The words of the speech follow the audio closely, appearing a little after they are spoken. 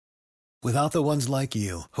Without the ones like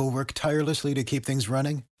you, who work tirelessly to keep things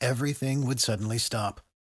running, everything would suddenly stop.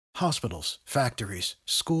 Hospitals, factories,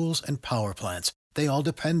 schools, and power plants, they all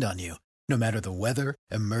depend on you. No matter the weather,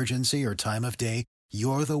 emergency, or time of day,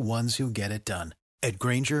 you're the ones who get it done. At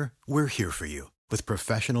Grainger, we're here for you with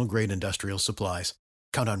professional-grade industrial supplies.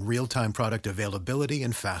 Count on real-time product availability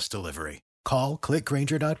and fast delivery. Call,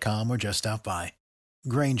 clickgrainger.com, or just stop by.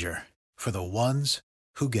 Grainger, for the ones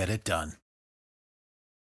who get it done.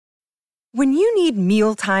 When you need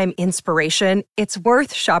mealtime inspiration, it's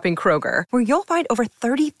worth shopping Kroger, where you'll find over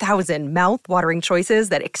 30,000 mouth-watering choices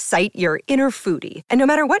that excite your inner foodie. And no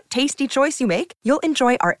matter what tasty choice you make, you'll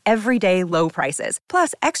enjoy our everyday low prices,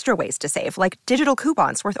 plus extra ways to save, like digital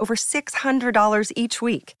coupons worth over $600 each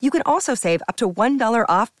week. You can also save up to $1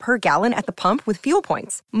 off per gallon at the pump with fuel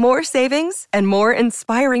points. More savings and more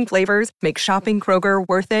inspiring flavors make shopping Kroger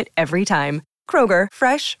worth it every time. Kroger,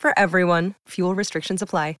 fresh for everyone. Fuel restrictions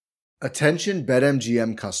apply. Attention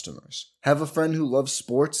BetMGM customers. Have a friend who loves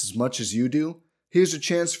sports as much as you do? Here's a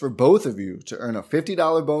chance for both of you to earn a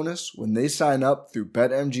 $50 bonus when they sign up through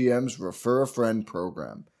BetMGM's Refer a Friend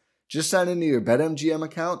program. Just sign into your BetMGM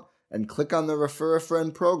account and click on the Refer a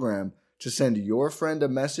Friend program to send your friend a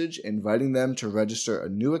message inviting them to register a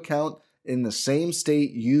new account in the same state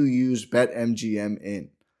you use BetMGM in.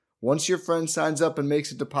 Once your friend signs up and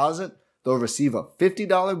makes a deposit, they'll receive a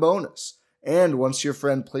 $50 bonus. And once your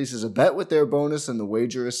friend places a bet with their bonus and the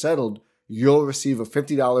wager is settled, you'll receive a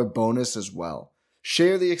 $50 bonus as well.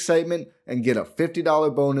 Share the excitement and get a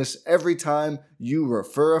 $50 bonus every time you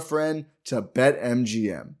refer a friend to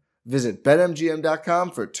BetMGM. Visit BetMGM.com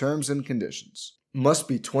for terms and conditions. Must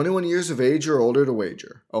be 21 years of age or older to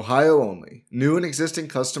wager. Ohio only. New and existing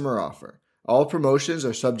customer offer. All promotions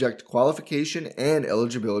are subject to qualification and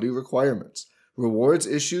eligibility requirements. Rewards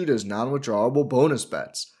issued as non-withdrawable bonus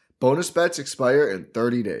bets. Bonus bets expire in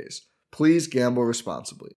 30 days. Please gamble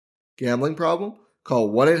responsibly. Gambling problem?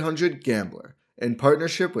 Call 1-800-GAMBLER in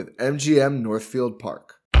partnership with MGM Northfield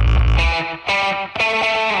Park.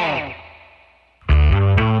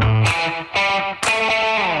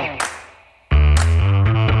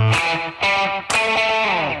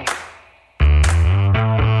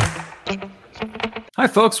 Hi,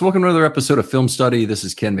 folks. Welcome to another episode of Film Study. This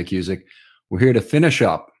is Ken McKusick. We're here to finish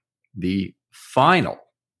up the final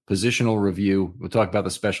positional review. We'll talk about the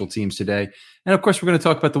special teams today. And of course, we're going to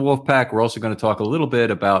talk about the Wolfpack. We're also going to talk a little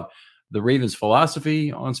bit about the Ravens'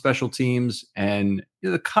 philosophy on special teams and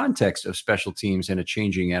the context of special teams in a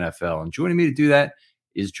changing NFL. And joining me to do that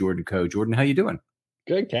is Jordan Coe. Jordan, how you doing?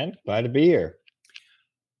 Good, Ken. Glad to be here.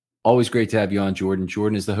 Always great to have you on, Jordan.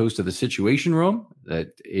 Jordan is the host of The Situation Room that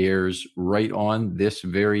airs right on this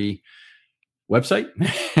very website,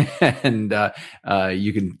 and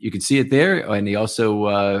you can see it there. And he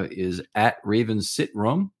also is at Ravens Sit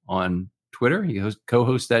Room on Twitter. He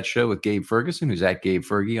co-hosts that show with Gabe Ferguson, who's at Gabe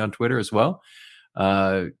Fergie on Twitter as well.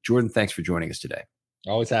 Jordan, thanks for joining us today.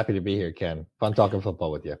 Always happy to be here, Ken. Fun talking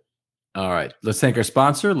football with you. All right, let's thank our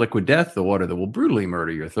sponsor, Liquid Death, the water that will brutally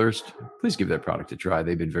murder your thirst. Please give their product a try.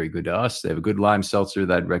 They've been very good to us. They have a good lime seltzer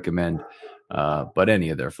that I'd recommend. But any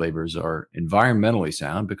of their flavors are environmentally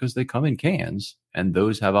sound because they come in cans, and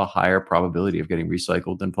those have a higher probability of getting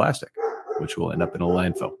recycled than plastic, which will end up in a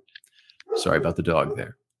landfill. Sorry about the dog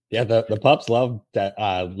there. Yeah, the pups love that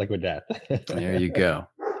Liquid Death. There you go.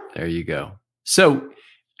 There you go. So,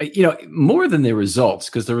 more than the results,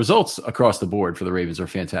 because the results across the board for the Ravens are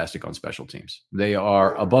fantastic on special teams. They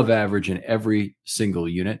are above average in every single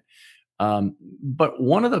unit. But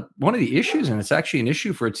one of the issues, and it's actually an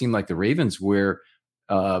issue for a team like the Ravens, where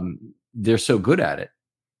they're so good at it,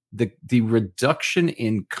 the reduction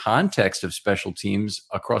in context of special teams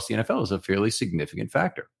across the NFL is a fairly significant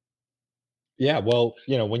factor. Yeah, well,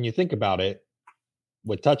 when you think about it,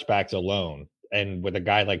 with touchbacks alone, and with a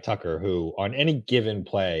guy like Tucker, who on any given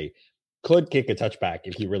play could kick a touchback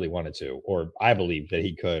if he really wanted to, or I believe that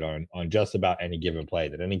he could on just about any given play,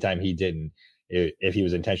 that anytime he didn't, if he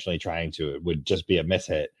was intentionally trying to, it would just be a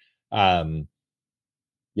mishit. That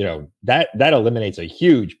eliminates a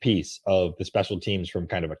huge piece of the special teams from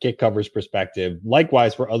kind of a kick coverage perspective.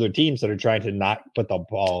 Likewise, for other teams that are trying to not put the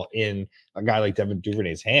ball in a guy like Devin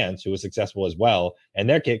Duvernay's hands, who was successful as well, and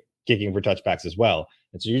they're kicking for touchbacks as well.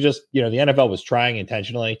 And so you just, the NFL was trying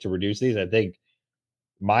intentionally to reduce these. I think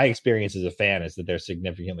my experience as a fan is that they're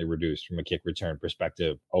significantly reduced from a kick return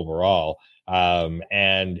perspective overall.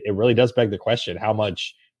 And it really does beg the question, how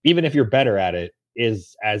much, even if you're better at it,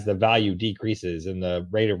 is as the value decreases and the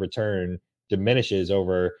rate of return diminishes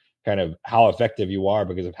over kind of how effective you are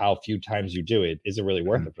because of how few times you do it, is it really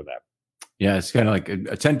worth it for them? Yeah, it's kind of like a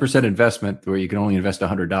 10% investment where you can only invest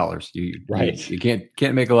 $100. You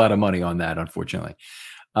can't make a lot of money on that, unfortunately.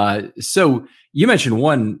 So you mentioned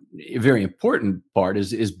one very important part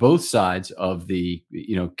is both sides of the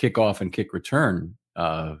kickoff and kick return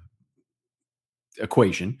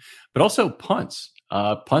equation, but also punts.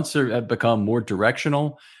 Punts have become more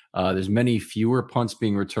directional. There's many fewer punts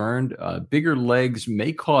being returned. Bigger legs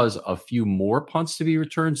may cause a few more punts to be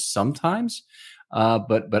returned sometimes,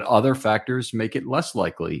 but other factors make it less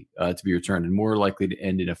likely to be returned and more likely to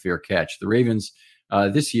end in a fair catch. The Ravens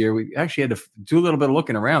this year, we actually had to do a little bit of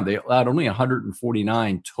looking around. They allowed only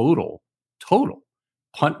 149 total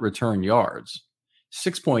punt return yards,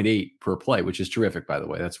 6.8 per play, which is terrific, by the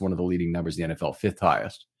way. That's one of the leading numbers in the NFL, fifth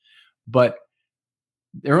highest. But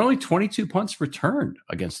there are only 22 punts returned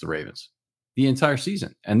against the Ravens the entire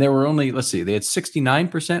season. And there were only, let's see, they had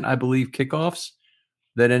 69%, I believe, kickoffs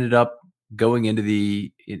that ended up going into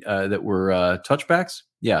the, that were touchbacks.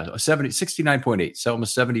 Yeah, 69.8, so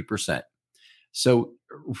almost 70%. So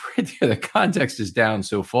right there, the context is down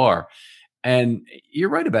so far. And you're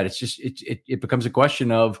right about it. It's just, it becomes a question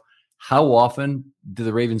of how often do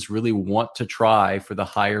the Ravens really want to try for the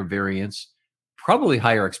higher variance, probably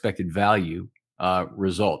higher expected value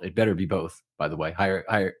result. It better be both, by the way.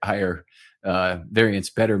 Higher variance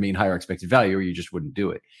better mean higher expected value, or you just wouldn't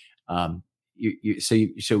do it.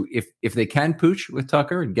 So if they can pooch with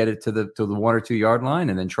Tucker and get it to the 1 or 2 yard line,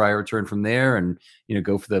 and then try a return from there, and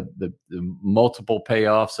go for the multiple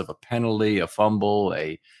payoffs of a penalty, a fumble,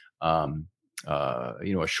 a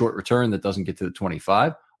short return that doesn't get to the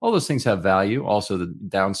 25. All those things have value. Also, the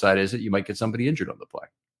downside is that you might get somebody injured on the play.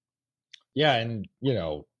 Yeah, and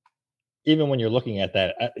even when you're looking at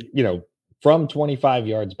that, from 25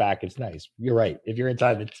 yards back, it's nice. You're right. If you're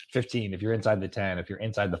inside the 15, if you're inside the 10, if you're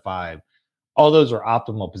inside the 5, all those are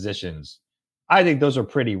optimal positions. I think those are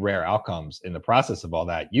pretty rare outcomes in the process of all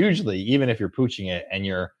that. Usually, even if you're pooching it and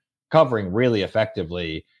you're covering really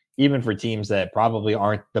effectively, even for teams that probably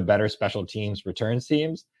aren't the better special teams returns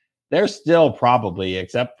teams, they're still probably,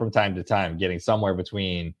 except from time to time, getting somewhere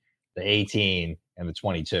between the 18 and the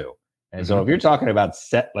 22. And so if you're talking about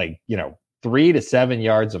 3 to 7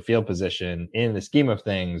 yards of field position in the scheme of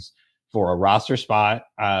things for a roster spot,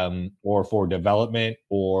 or for development,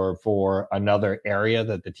 or for another area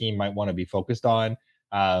that the team might want to be focused on,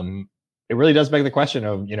 it really does beg the question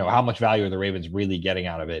of, how much value are the Ravens really getting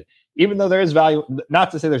out of it? Even though there is value,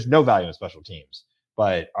 not to say there's no value in special teams,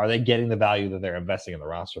 but are they getting the value that they're investing in the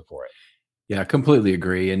roster for it? Yeah, completely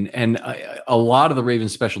agree. And a lot of the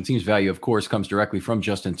Ravens special teams value, of course, comes directly from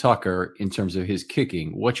Justin Tucker in terms of his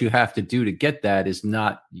kicking. What you have to do to get that is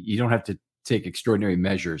you don't have to take extraordinary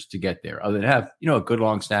measures to get there, other than have, a good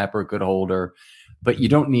long snapper, a good holder, but you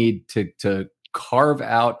don't need to carve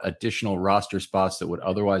out additional roster spots that would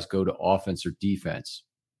otherwise go to offense or defense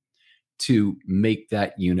to make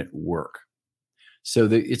that unit work. So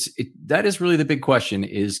that is really the big question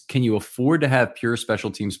is, can you afford to have pure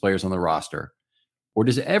special teams players on the roster, or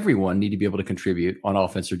does everyone need to be able to contribute on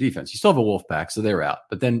offense or defense? You still have a wolf pack, so they're out.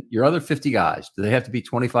 But then your other 50 guys, do they have to be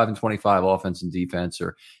 25 and 25 offense and defense,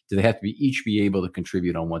 or do they have to each be able to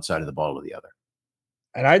contribute on one side of the ball or the other?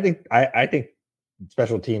 And I think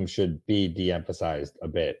special teams should be de-emphasized a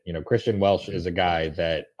bit. Christian Welch is a guy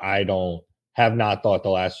that I have not thought the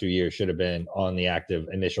last few years should have been on the active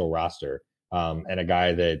initial roster. And a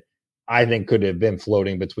guy that I think could have been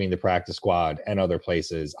floating between the practice squad and other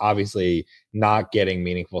places. Obviously, not getting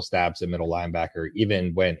meaningful snaps at middle linebacker,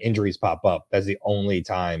 even when injuries pop up. That's the only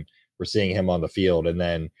time we're seeing him on the field. And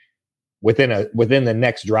then within the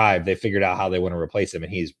next drive, they figured out how they want to replace him,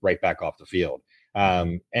 and he's right back off the field.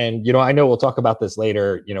 And I know we'll talk about this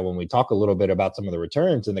later, when we talk a little bit about some of the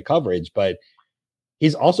returns and the coverage, but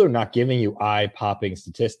he's also not giving you eye-popping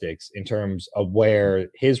statistics in terms of where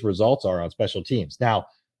his results are on special teams. Now,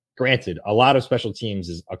 granted, a lot of special teams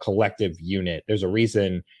is a collective unit. There's a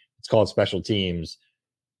reason it's called special teams.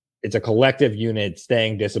 It's a collective unit,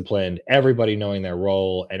 staying disciplined, everybody knowing their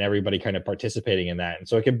role, and everybody kind of participating in that. And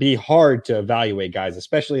so it can be hard to evaluate guys,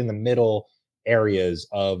 especially in the middle areas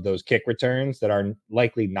of those kick returns that are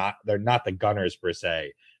likely they're not the gunners per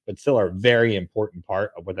se, but still are a very important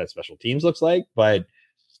part of what that special teams looks like. But,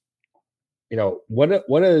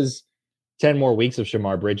 what does 10 more weeks of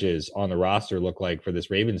Shamar Bridges on the roster look like for this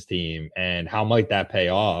Ravens team? And how might that pay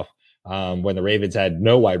off when the Ravens had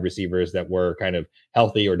no wide receivers that were kind of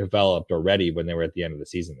healthy or developed or ready when they were at the end of the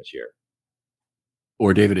season this year?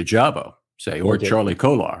 Or David Ojabo, or Charlie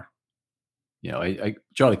Kolar.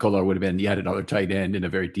 Charlie Kolar would have been yet another tight end in a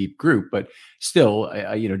very deep group, but still,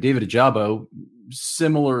 David Ojabo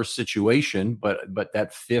similar situation, but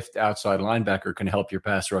that fifth outside linebacker can help your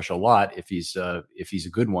pass rush a lot if he's a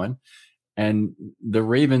good one. And the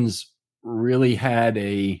Ravens really had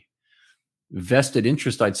a vested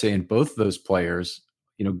interest, I'd say, in both those players,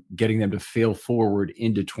 getting them to fail forward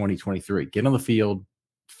into 2023, get on the field,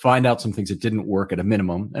 find out some things that didn't work at a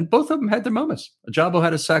minimum. And both of them had their moments. Ajabo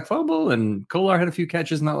had a sack fumble and Kolar had a few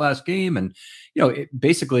catches in that last game. And,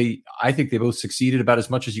 basically, I think they both succeeded about as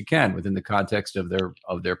much as you can within the context of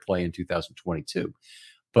their play in 2022.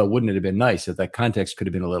 But wouldn't it have been nice if that context could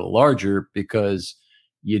have been a little larger, because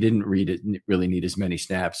you didn't really need as many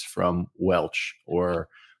snaps from Welch, or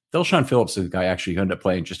Del'Shawn Phillips, the guy actually ended up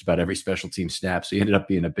playing just about every special team snap. So he ended up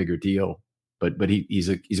being a bigger deal. But he's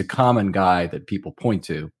a common guy that people point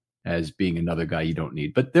to as being another guy you don't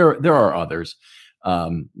need. But there are others.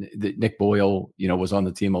 Nick Boyle, was on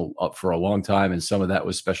the team for a long time, and some of that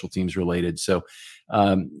was special teams related. So,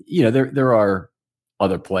 there are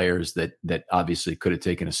other players that obviously could have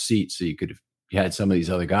taken a seat. So you could have had some of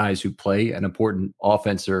these other guys who play an important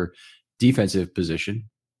offense or defensive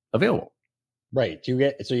position available. Right. You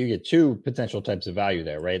get two potential types of value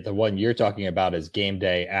there, right? The one you're talking about is game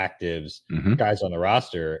day actives, guys on the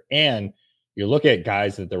roster. And you look at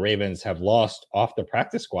guys that the Ravens have lost off the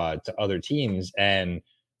practice squad to other teams, and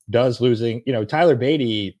does losing, Tyler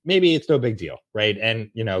Beatty, maybe it's no big deal, right? And,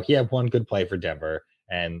 he had one good play for Denver,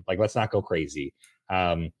 and let's not go crazy.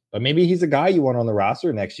 But maybe he's a guy you want on the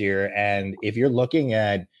roster next year. And if you're looking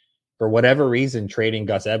at, for whatever reason, trading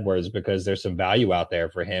Gus Edwards because there's some value out there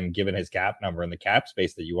for him, given his cap number and the cap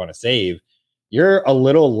space that you want to save, you're a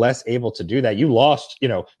little less able to do that. You lost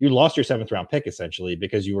your 7th round pick essentially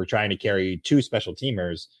because you were trying to carry two special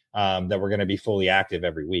teamers that were going to be fully active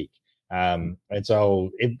every week. And so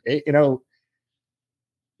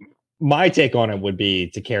my take on it would be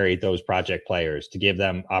to carry those project players, to give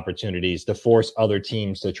them opportunities, to force other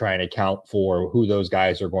teams to try and account for who those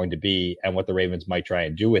guys are going to be and what the Ravens might try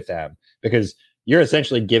and do with them, because you're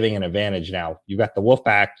essentially giving an advantage now. You've got the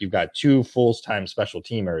Wolfpack, you've got two full-time special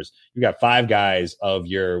teamers, you've got 5 guys of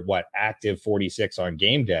your active 46 on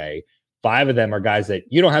game day. 5 of them are guys that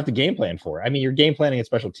you don't have to game plan for. I mean, you're game planning at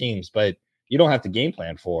special teams, but you don't have to game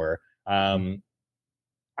plan for.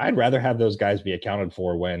 I'd rather have those guys be accounted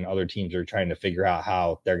for when other teams are trying to figure out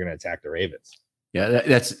how they're going to attack the Ravens. Yeah,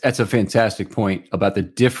 that's a fantastic point about the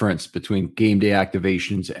difference between game day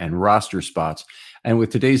activations and roster spots. And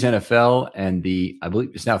with today's NFL and I believe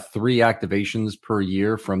it's now 3 activations per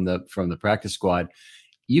year from the practice squad,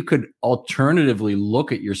 you could alternatively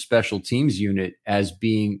look at your special teams unit as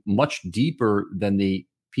being much deeper than the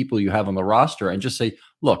people you have on the roster, and just say,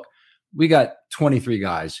 look, we got 23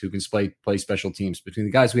 guys who can play special teams between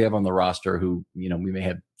the guys we have on the roster, who, we may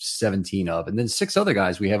have 17 of, and then 6 other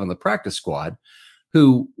guys we have on the practice squad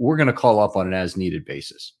who we're going to call up on an as needed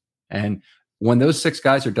basis. And when those 6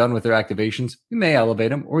 guys are done with their activations, we may elevate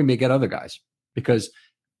them or we may get other guys, because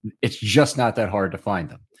it's just not that hard to find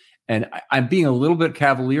them. And I'm being a little bit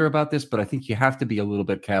cavalier about this, but I think you have to be a little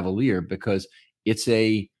bit cavalier because it's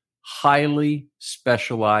a highly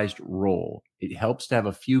specialized role. It helps to have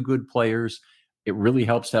a few good players. It really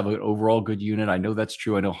helps to have an overall good unit. I know that's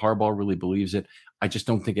true. I know Harbaugh really believes it. I just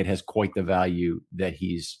don't think it has quite the value that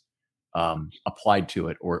he's applied to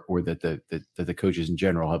it, or that the coaches in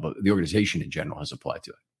general the organization in general has applied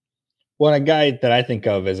to it. Well, a guy that I think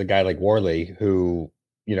of is a guy like Worley, who,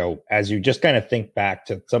 as you just kind of think back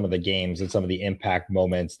to some of the games and some of the impact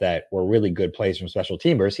moments that were really good plays from special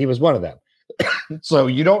teamers, he was one of them. So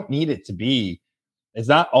you don't need it to be,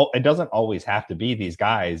 it doesn't always have to be these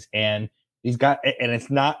guys. And it's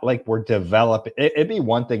not like we're developing. It'd be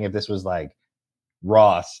one thing if this was like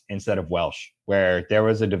Ross instead of Welsh, where there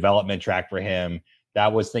was a development track for him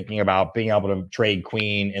that was thinking about being able to trade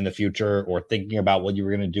Queen in the future, or thinking about what you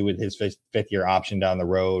were going to do with his 5th year option down the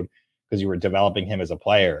road because you were developing him as a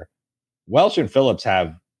player. Welsh and Phillips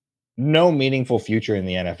have no meaningful future in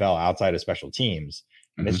the NFL outside of special teams.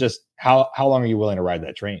 And it's just how long are you willing to ride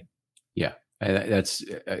that train? Yeah, that's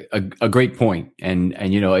a great point. And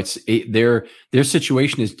their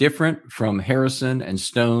situation is different from Harrison and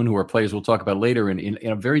Stone, who are players we'll talk about later, in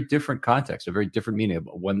a very different context, a very different meaning,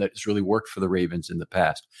 one that's really worked for the Ravens in the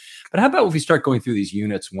past. But how about if we start going through these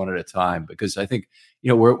units one at a time? Because I think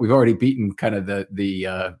we've already beaten kind of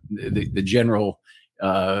the general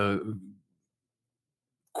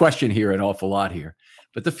question here an awful lot here.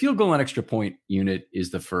 But the field goal and extra point unit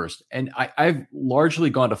is the first. And I've largely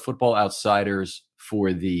gone to Football Outsiders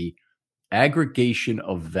for the aggregation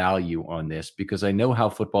of value on this, because I know how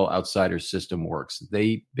Football Outsiders system works.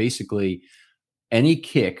 They basically, any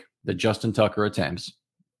kick that Justin Tucker attempts,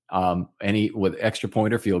 any with extra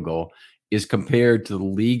point or field goal, is compared to the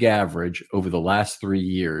league average over the last 3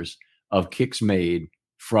 years of kicks made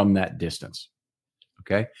from that distance.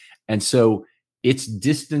 Okay. And so it's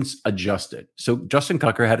distance adjusted. So Justin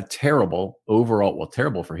Tucker had a terrible overall, well,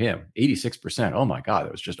 terrible for him, 86%. Oh my God,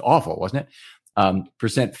 that was just awful, wasn't it?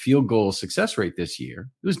 Percent field goal success rate this year.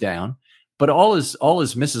 It was down, but all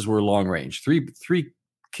his misses were long range. Three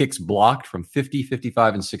kicks blocked from 50,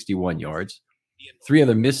 55, and 61 yards. 3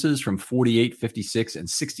 other misses from 48, 56, and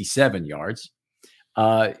 67 yards.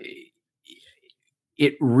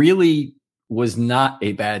 It really was not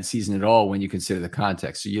a bad season at all when you consider the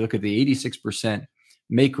context. So you look at the 86%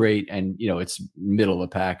 make rate, and it's middle of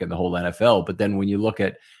the pack in the whole NFL. But then when you look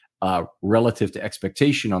at relative to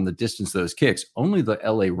expectation on the distance of those kicks, only the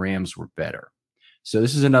LA Rams were better. So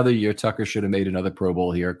this is another year Tucker should have made another Pro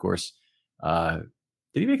Bowl here. Of course, did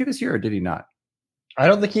he make it this year or did he not? I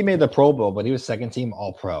don't think he made the Pro Bowl, but he was second team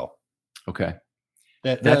All Pro. Okay.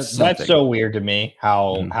 That's so weird to me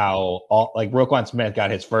how all, like, Roquan Smith got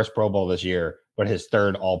his first Pro Bowl this year, but his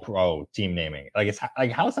third All Pro team naming. Like, it's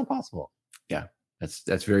like, how is that possible? Yeah,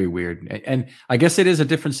 that's very weird. And I guess it is a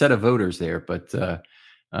different set of voters there, but a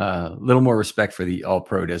little more respect for the All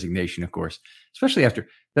Pro designation, of course, especially after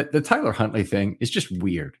the Tyler Huntley thing is just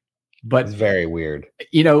weird. But it's very weird.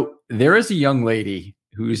 There is a young lady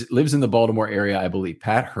who lives in the Baltimore area, I believe,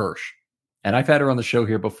 Pat Hirsch. And I've had her on the show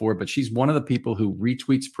here before, but she's one of the people who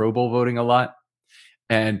retweets Pro Bowl voting a lot.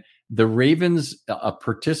 And the Ravens'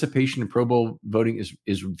 participation in Pro Bowl voting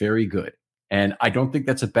is very good. And I don't think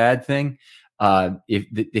that's a bad thing. If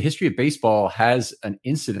the history of baseball has an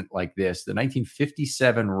incident like this, the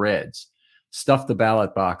 1957 Reds stuffed the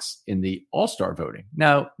ballot box in the All-Star voting.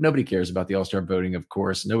 Now, nobody cares about the All-Star voting, of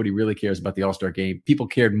course. Nobody really cares about the All-Star game. People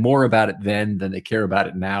cared more about it then than they care about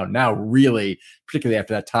it now. Now, really, particularly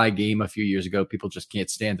after that tie game a few years ago, people just can't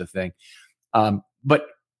stand the thing. But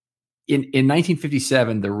in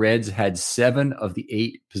 1957, the Reds had 7 of the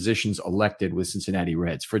 8 positions elected with Cincinnati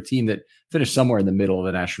Reds for a team that finished somewhere in the middle of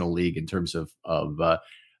the National League in terms of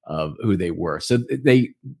who they were. So they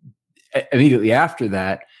immediately after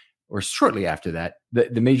that, or shortly after that,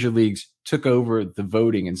 the major leagues took over the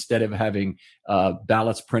voting. Instead of having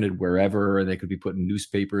ballots printed wherever, they could be put in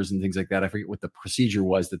newspapers and things like that. I forget what the procedure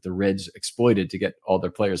was that the Reds exploited to get all their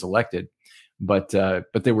players elected, but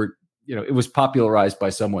they were, it was popularized by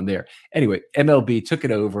someone there. Anyway, MLB took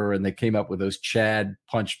it over and they came up with those Chad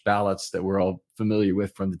punch ballots that we're all familiar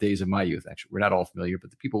with from the days of my youth. Actually, we're not all familiar, but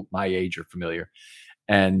the people my age are familiar,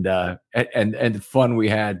 and the fun we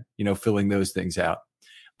had, filling those things out.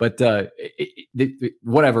 But for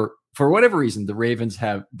whatever reason, the Ravens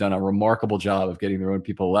have done a remarkable job of getting their own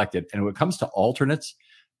people elected. And when it comes to alternates,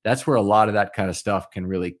 that's where a lot of that kind of stuff can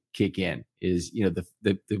really kick in. Is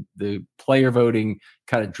the player voting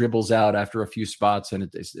kind of dribbles out after a few spots,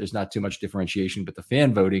 and there's not too much differentiation. But the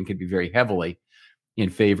fan voting can be very heavily in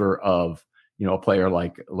favor of a player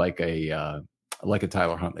like a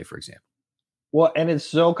Tyler Huntley, for example. Well, and it's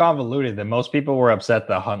so convoluted that most people were upset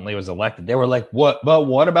that Huntley was elected. They were like, "What? But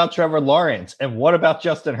what about Trevor Lawrence? And what about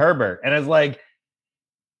Justin Herbert?" And it's like,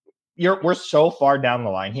 we're so far down the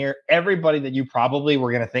line here. Everybody that you probably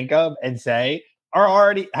were going to think of and say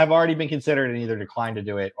have already been considered and either declined to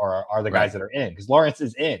do it or are the guys that are in, because Lawrence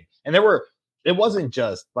is in. And it wasn't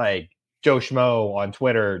just like Joe Schmo on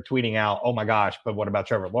Twitter tweeting out, "Oh my gosh, but what about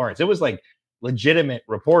Trevor Lawrence?" It was like legitimate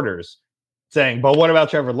reporters saying, "But what about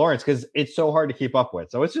Trevor Lawrence?" Because it's so hard to keep up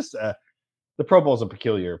with. So it's just the Pro Bowl is a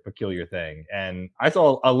peculiar thing. And I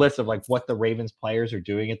saw a list of like what the Ravens players are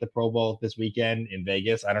doing at the Pro Bowl this weekend in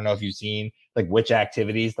Vegas. I don't know if you've seen like which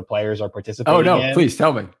activities the players are participating in. Oh no, please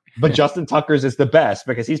tell me. But Justin Tucker's is the best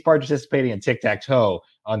because he's participating in tic-tac-toe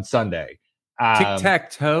on Sunday.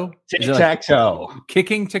 Tic-tac-toe? Tic-tac-toe.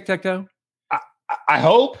 Kicking tic-tac-toe? I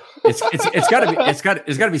hope it's got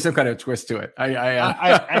to be some kind of twist to it.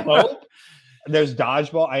 I hope. There's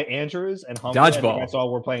dodgeball. Andrews and Humphrey. Dodgeball. I saw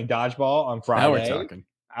we're playing dodgeball on Friday. Now we're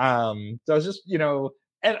talking. So it's just,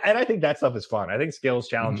 and I think that stuff is fun. I think skills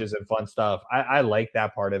challenges and fun stuff. I like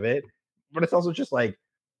that part of it, but it's also just like,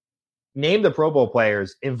 name the Pro Bowl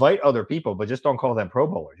players, invite other people, but just don't call them Pro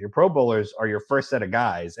Bowlers. Your Pro Bowlers are your first set of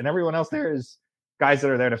guys, and everyone else there is guys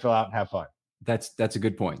that are there to fill out and have fun. That's a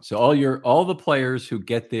good point. So all the players who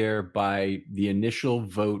get there by the initial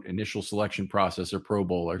selection process are Pro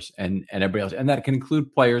Bowlers, and everybody else, and that can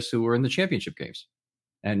include players who are in the championship games,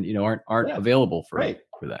 and aren't available for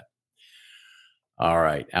that. All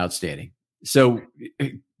right, outstanding. So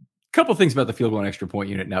a couple things about the field goal and extra point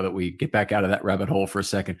unit. Now that we get back out of that rabbit hole for a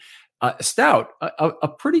second, Stout, a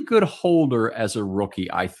pretty good holder as a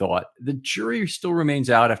rookie, I thought. The jury still remains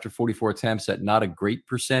out after 44 attempts at not a great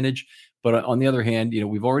percentage. But on the other hand,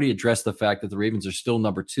 we've already addressed the fact that the Ravens are still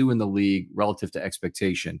number 2 in the league relative to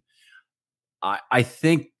expectation. I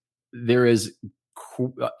think there is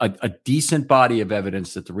a decent body of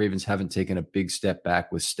evidence that the Ravens haven't taken a big step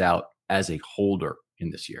back with Stout as a holder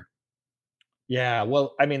in this year. Yeah,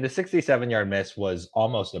 well, I mean, the 67-yard miss was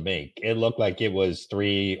almost a make. It looked like it was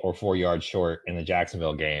 3 or 4 yards short in the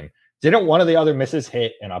Jacksonville game. Didn't one of the other misses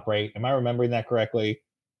hit an upright? Am I remembering that correctly?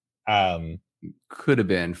 Could have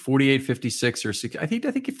been 48, 56, or 60. I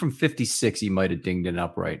think from 56 he might have dinged an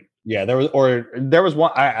upright. Yeah, there was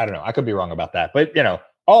one. I don't know. I could be wrong about that, but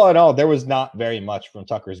all in all, there was not very much from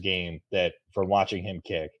Tucker's game that from watching him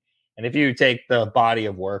kick. And if you take the body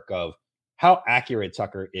of work of how accurate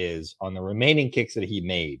Tucker is on the remaining kicks that he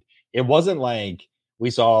made, it wasn't like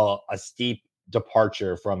we saw a steep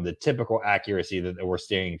departure from the typical accuracy that we're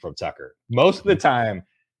seeing from Tucker. Most of the time,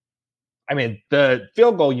 I mean, the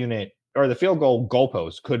field goal unit or the field goal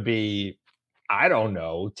goalpost could be, I don't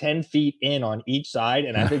know, 10 feet in on each side.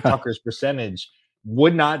 And I think Tucker's percentage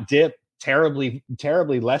would not dip terribly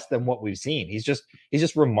less than what we've seen. He's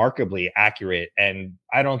just remarkably accurate. And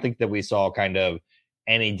I don't think that we saw kind of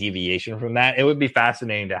any deviation from that. It would be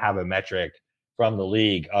fascinating to have a metric from the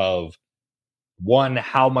league of one,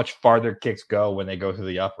 how much farther kicks go when they go through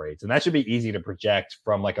the uprights. And that should be easy to project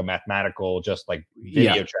from like a mathematical, just like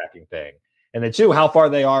video tracking thing. And then 2, how far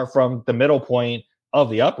they are from the middle point of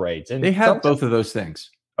the uprights. And they have both of those things.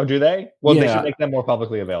 Oh, do they? Well, they should make them more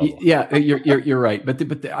publicly available. Yeah, you're right.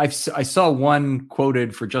 But I saw one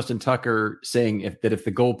quoted for Justin Tucker saying if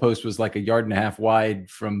the goalpost was like a yard and a half wide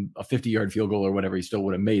from a 50-yard field goal or whatever, he still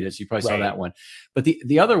would have made it. So you probably saw that one. But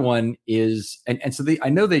the other one is, and so I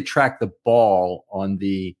know they track the ball on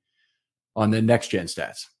the next gen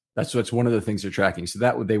stats. That's one of the things they're tracking. So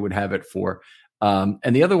that they would have it for.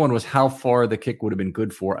 And the other one was how far the kick would have been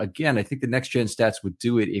good for. Again, I think the next gen stats would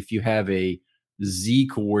do it if you have a Z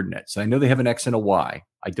coordinates. I know they have an X and a Y.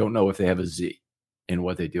 I don't know if they have a Z in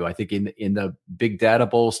what they do. I think in the big data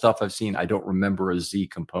bowl stuff I've seen, I don't remember a Z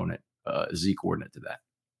component, Z coordinate to that.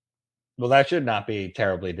 Well, that should not be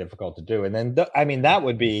terribly difficult to do. And then, that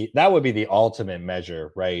would be the ultimate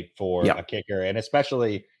measure, right, for a kicker. And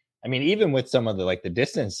especially, even with some of the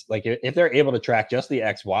distance, like if they're able to track just the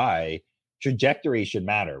X, Y, trajectory should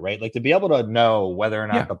matter, right? Like to be able to know whether or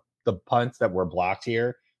not the punts that were blocked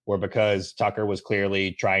here were because Tucker was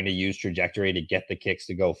clearly trying to use trajectory to get the kicks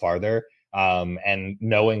to go farther. And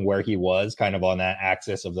knowing where he was kind of on that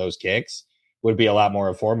axis of those kicks would be a lot more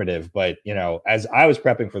informative. But, as I was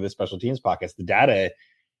prepping for this special teams podcast, the data,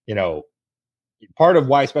 part of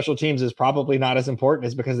why special teams is probably not as important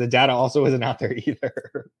is because the data also isn't out there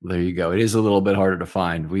either. There you go. It is a little bit harder to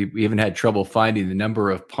find. We even had trouble finding the number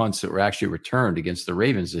of punts that were actually returned against the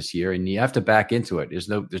Ravens this year. And you have to back into it. There's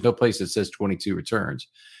no place that says 22 returns.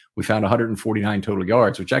 We found 149 total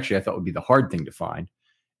yards, which actually I thought would be the hard thing to find,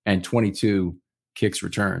 and 22 kicks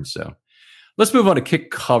returned. So let's move on to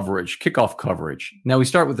kickoff coverage. Now we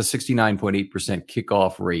start with a 69.8%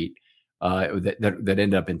 kickoff rate that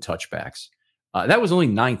ended up in touchbacks. That was only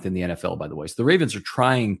 9th in the NFL, by the way. So the Ravens are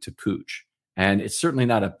trying to pooch, and it's certainly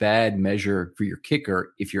not a bad measure for your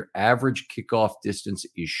kicker if your average kickoff distance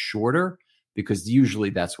is shorter, because usually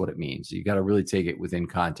that's what it means. You got to really take it within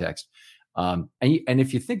context. And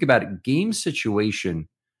if you think about it, game situation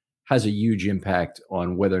has a huge impact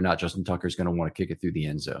on whether or not Justin Tucker is going to want to kick it through the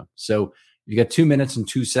end zone. So you got 2 minutes and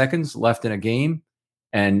 2 seconds left in a game,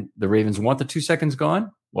 and the Ravens want the 2 seconds gone.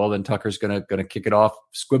 Well, then Tucker's going to kick it off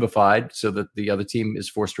squibified so that the other team is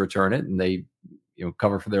forced to return it, and they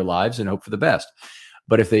cover for their lives and hope for the best.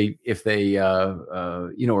 But if they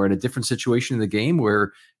are in a different situation in the game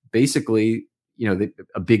where basically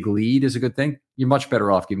a big lead is a good thing, you're much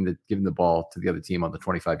better off giving the ball to the other team on the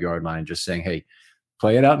 25-yard line, just saying, hey,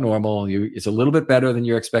 play it out normal. It's a little bit better than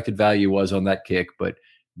your expected value was on that kick, but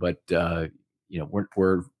we're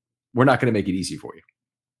not going to make it easy for you.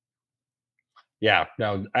 Yeah,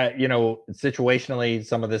 no, situationally,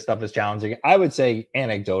 some of this stuff is challenging. I would say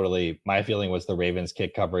anecdotally, my feeling was the Ravens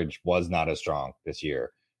kick coverage was not as strong this year.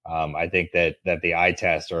 I think that the eye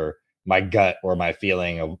test or my gut or my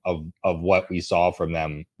feeling of what we saw from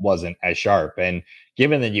them wasn't as sharp. And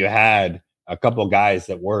given that you had a couple guys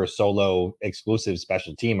that were solo exclusive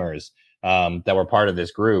special teamers that were part of this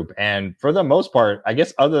group, and for the most part, I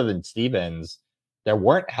guess other than Stevens, there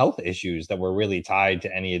weren't health issues that were really tied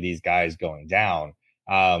to any of these guys going down.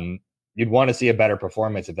 you'd want to see a better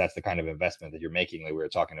performance if that's the kind of investment that you're making, like we were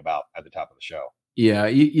talking about at the top of the show. Yeah,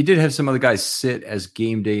 you did have some other guys sit as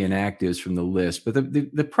game day inactives from the list, but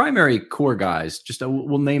the primary core guys, just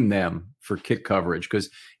we'll name them for kick coverage because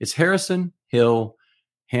it's Harrison, Hill,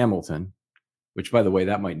 Hamilton, which, by the way,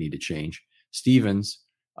 that might need to change, Stevens,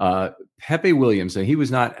 Pepe Williams, and he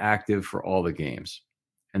was not active for all the games,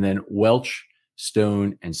 and then Welch,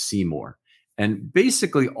 Stone, and Seymour. And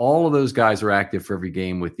basically all of those guys are active for every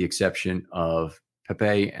game with the exception of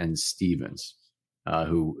Pepe and Stevens,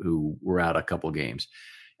 who were out a couple games.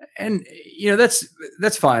 And,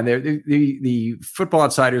 that's fine. The Football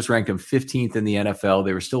Outsiders ranked them 15th in the NFL.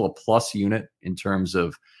 They were still a plus unit in terms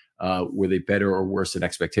of were they better or worse than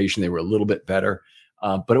expectation. They were a little bit better,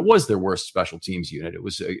 but it was their worst special teams unit. It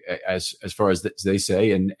was as far as they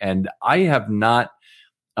say. And I have not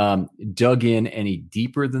dug in any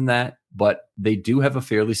deeper than that, but they do have a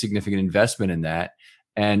fairly significant investment in that.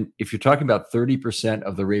 And if you're talking about 30%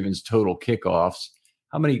 of the Ravens' total kickoffs,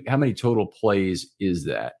 how many total plays is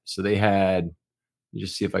that? So they had, let me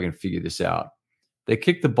just see if I can figure this out. They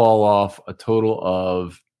kicked the ball off a total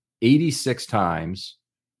of 86 times,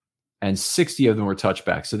 and 60 of them were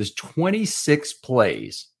touchbacks. So there's 26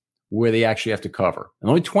 plays where they actually have to cover, and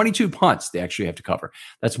only 22 punts they actually have to cover.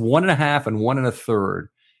 That's 1.5 and 1 1/3,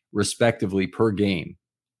 respectively, per game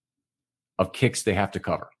of kicks they have to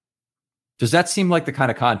cover. Does that seem like the kind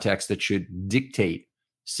of context that should dictate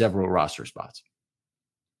several roster spots?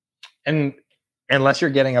 And unless you're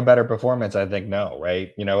getting a better performance, I think no,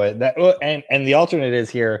 right? And the alternate is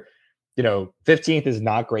here, 15th is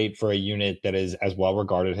not great for a unit that is as well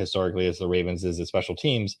regarded historically as the Ravens is as special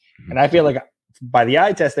teams. Mm-hmm. And I feel like by the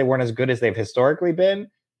eye test, they weren't as good as they've historically been.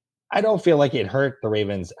 I don't feel like it hurt the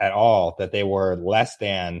Ravens at all that they were less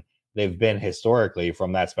than they've been historically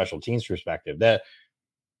from that special teams perspective.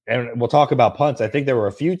 And we'll talk about punts. I think there were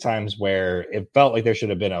a few times where it felt like there should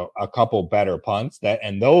have been a couple better punts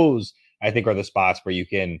and those I think are the spots where you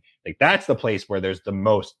can, like, that's the place where there's the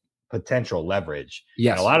most potential leverage.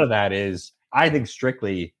 Yes. And a lot of that is, I think,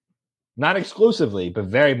 strictly, not exclusively, but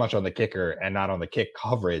very much on the kicker and not on the kick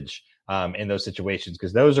coverage in those situations.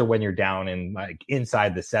 Because those are when you're down in like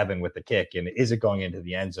inside the 7 with the kick and is it going into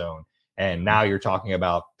the end zone? And now you're talking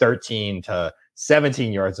about 13 to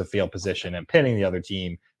 17 yards of field position and pinning the other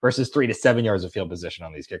team versus 3 to 7 yards of field position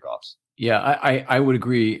on these kickoffs. Yeah, I would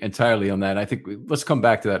agree entirely on that. I think let's come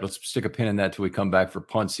back to that. Let's stick a pin in that till we come back for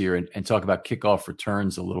punts here and talk about kickoff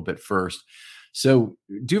returns a little bit first. So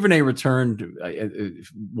Duvernay returned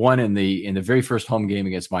one in the very first home game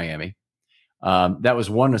against Miami. That was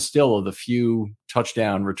one of still of the few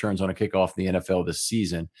touchdown returns on a kickoff in the NFL this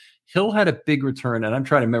season. Hill had a big return, and I'm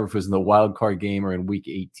trying to remember if it was in the wild card game or in week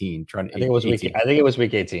 18. I think it was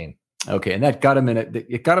week 18. Okay, and that got him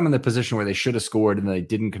in the position where they should have scored, and they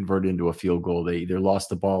didn't convert it into a field goal. They either lost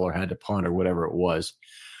the ball or had to punt or whatever it was.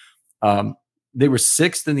 They were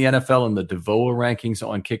 6th in the NFL in the DVOA rankings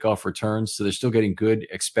on kickoff returns, so they're still getting good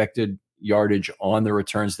expected yardage on the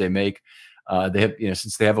returns they make. They have,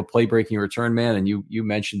 since they have a play breaking return man, and you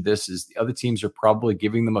mentioned this, is the other teams are probably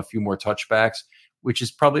giving them a few more touchbacks, which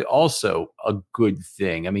is probably also a good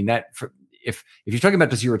thing. I mean, if you're talking about,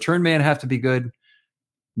 does your return man have to be good?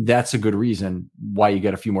 That's a good reason why you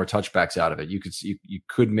get a few more touchbacks out of it. You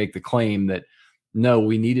could make the claim that no,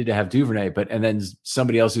 we needed to have Duvernay, and then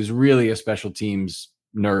somebody else who's really a special teams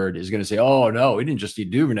nerd is going to say, oh no, we didn't just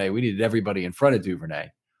need Duvernay. We needed everybody in front of Duvernay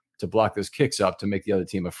to block those kicks up to make the other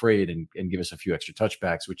team afraid and give us a few extra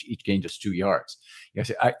touchbacks, which each gained us 2 yards.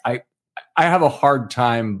 I have a hard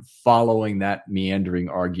time following that meandering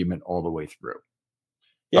argument all the way through.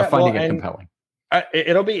 Yeah, I'm finding it compelling.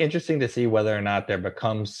 It'll be interesting to see whether or not there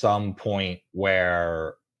becomes some point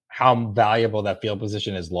where how valuable that field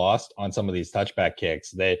position is lost on some of these touchback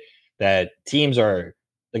kicks that teams are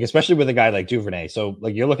like, especially with a guy like Duvernay. So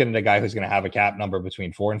like you're looking at a guy who's going to have a cap number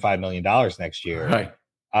between $4 and $5 million next year. Right.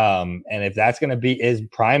 And if that's going to be his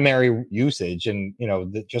primary usage, and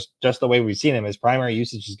just the way we've seen him, his primary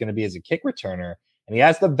usage is going to be as a kick returner, and he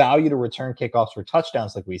has the value to return kickoffs for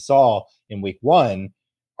touchdowns like we saw in week 1.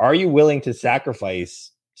 Are you willing to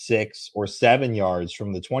sacrifice 6 or 7 yards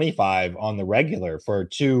from the 25 on the regular for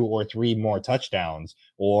 2 or 3 more touchdowns,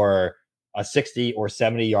 or a 60 or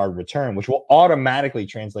 70 yard return, which will automatically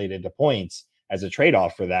translate into points as a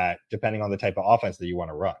trade-off for that, depending on the type of offense that you want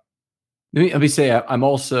to run? Let me say, I'm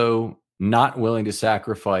also not willing to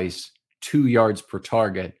sacrifice 2 yards per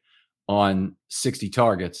target on 60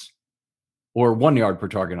 targets, or 1 yard per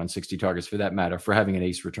target on 60 targets for that matter, for having an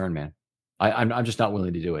ace return man. I'm just not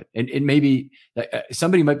willing to do it. And it maybe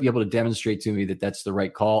somebody might be able to demonstrate to me that that's the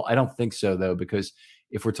right call. I don't think so, though, because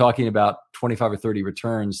if we're talking about 25 or 30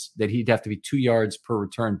 returns, that he'd have to be 2 yards per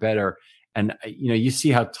return better. And, you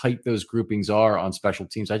see how tight those groupings are on special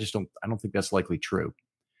teams. I don't think that's likely true.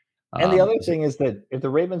 And the other thing is that if the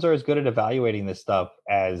Ravens are as good at evaluating this stuff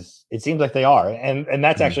as it seems like they are, and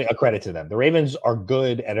that's actually a credit to them. The Ravens are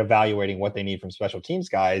good at evaluating what they need from special teams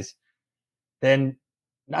guys. Then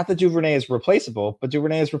not that Duvernay is replaceable, but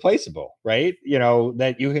Duvernay is replaceable, right?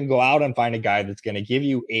 That you can go out and find a guy that's going to give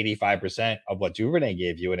you 85% of what Duvernay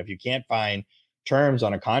gave you. And if you can't find terms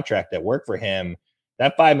on a contract that work for him,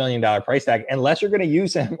 that $5 million price tag, unless you're going to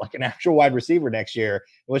use him like an actual wide receiver next year,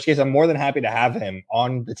 in which case I'm more than happy to have him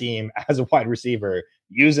on the team as a wide receiver,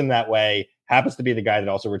 use him that way, happens to be the guy that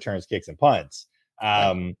also returns kicks and punts.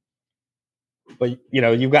 But,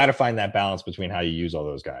 you've got to find that balance between how you use all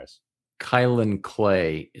those guys. Kylan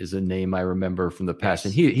Clay is a name I remember from the past.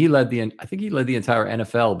 And he led I think he led the entire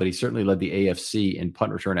NFL, but he certainly led the AFC in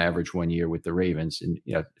punt return average one year with the Ravens, and,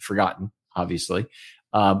 forgotten, obviously.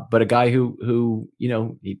 But a guy who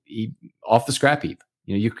he off the scrap heap.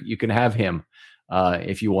 You can have him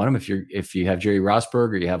if you want him. If you have Jerry Rosburg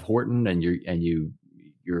or you have Horton, and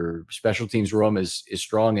your special teams room is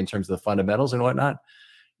strong in terms of the fundamentals and whatnot,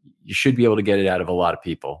 you should be able to get it out of a lot of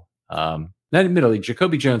people. Now, admittedly,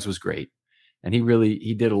 Jacoby Jones was great, and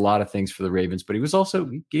he did a lot of things for the Ravens, but he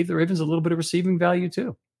gave the Ravens a little bit of receiving value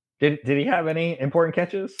too. Did he have any important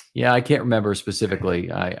catches? Yeah, I can't remember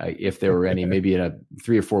specifically if there were any. Maybe in a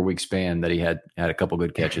 3 or 4 week span that he had a couple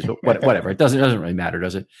good catches, but whatever. It doesn't really matter,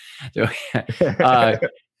 does it?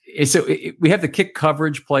 So, we have the kick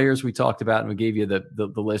coverage players we talked about, and we gave you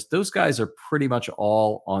the list. Those guys are pretty much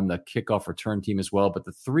all on the kickoff return team as well. But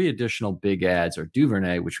the 3 additional big ads are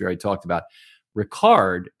Duvernay, which we already talked about,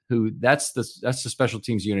 Ricard, who that's the special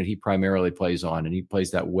teams unit he primarily plays on, and he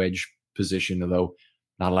plays that wedge position, although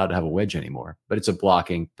not allowed to have a wedge anymore, but it's a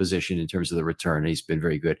blocking position in terms of the return. And he's been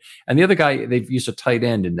very good. And the other guy, they've used a tight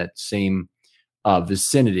end in that same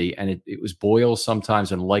vicinity, and it was Boyle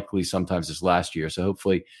sometimes and likely sometimes this last year. So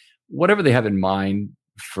hopefully whatever they have in mind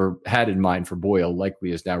for Boyle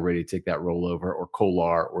likely is now ready to take that role over, or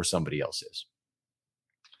Kolar or somebody else is.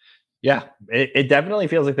 Yeah, it definitely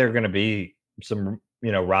feels like there are going to be some,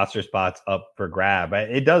 roster spots up for grab.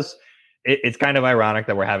 It does. It's kind of ironic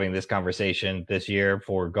that we're having this conversation this year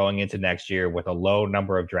for going into next year with a low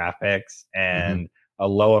number of draft picks and a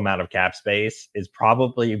low amount of cap space. Is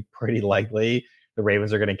probably pretty likely the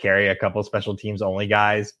Ravens are going to carry a couple special teams only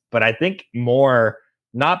guys, but I think more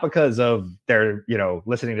not because of their,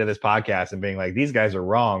 listening to this podcast and being like, these guys are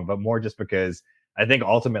wrong, but more just because I think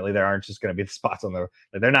ultimately there aren't just going to be the spots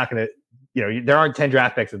they're not going to, there aren't 10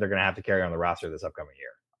 draft picks that they're going to have to carry on the roster this upcoming year.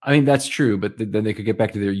 I mean, that's true, but then they could get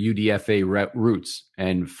back to their UDFA roots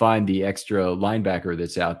and find the extra linebacker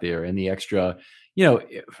that's out there, and the extra,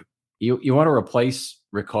 if you want to replace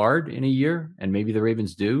Ricard in a year, and maybe the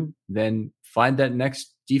Ravens do, then find that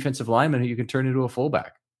next defensive lineman who you can turn into a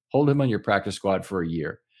fullback. Hold him on your practice squad for a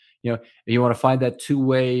year. If you want to find that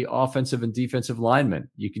two-way offensive and defensive lineman,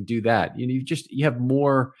 you can do that. You have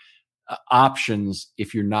more options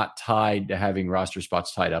if you're not tied to having roster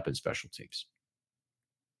spots tied up in special teams.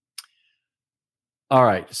 All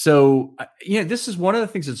right. So, this is one of the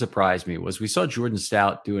things that surprised me was we saw Jordan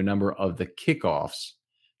Stout do a number of the kickoffs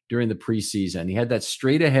during the preseason. He had that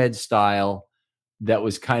straight ahead style that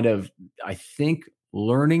was kind of, I think,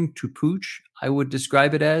 learning to pooch, I would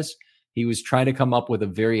describe it as. He was trying to come up with a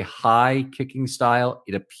very high kicking style.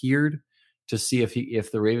 It appeared to see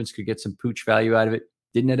if the Ravens could get some pooch value out of it.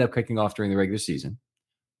 Didn't end up kicking off during the regular season.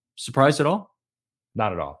 Surprised at all?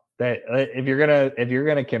 Not at all. If you're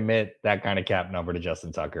gonna commit that kind of cap number to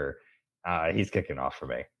Justin Tucker, he's kicking off for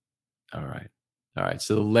me. All right.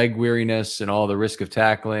 So the leg weariness and all the risk of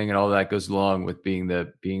tackling and all that goes along with being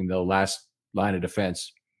the last line of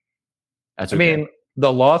defense. That's okay. I mean,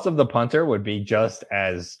 the loss of the punter would be just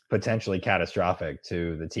as potentially catastrophic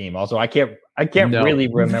to the team. Also, I can't really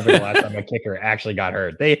remember the last time a kicker actually got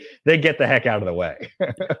hurt. They get the heck out of the way.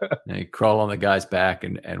 They crawl on the guy's back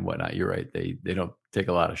and whatnot. You're right. They don't take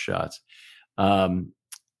a lot of shots. All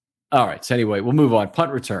right. So anyway, we'll move on.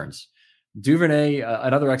 Punt returns. Duvernay,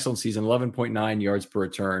 another excellent season, 11.9 yards per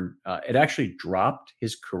return. It actually dropped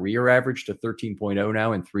his career average to 13.0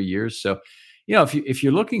 now in 3 years. So, if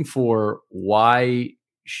you're looking for why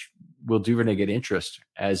will Duvernay get interest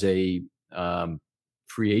as a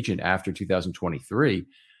free agent after 2023,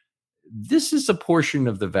 this is a portion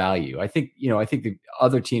of the value. I think the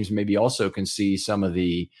other teams maybe also can see some of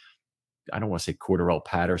the, I don't want to say Cordarrelle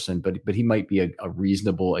Patterson, but he might be a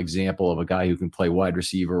reasonable example of a guy who can play wide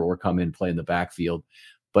receiver or come in and play in the backfield.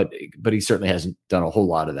 But he certainly hasn't done a whole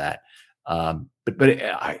lot of that.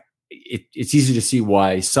 it's easy to see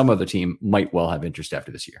why some other team might well have interest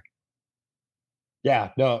after this year.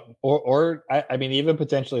 Yeah, no, or I mean, even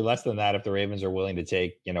potentially less than that if the Ravens are willing to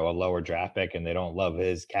take, a lower draft pick and they don't love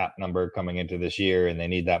his cap number coming into this year and they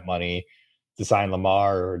need that money to sign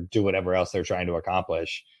Lamar or do whatever else they're trying to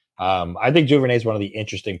accomplish. I think Duvernay is one of the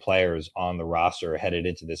interesting players on the roster headed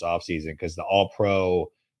into this offseason because the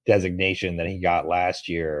All-Pro designation that he got last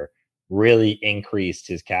year really increased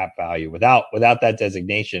his cap value. Without that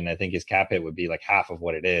designation, I think his cap hit would be like half of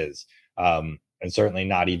what it is. And certainly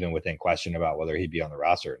not even within question about whether he'd be on the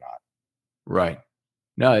roster or not. Right.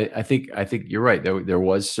 No, I think you're right. There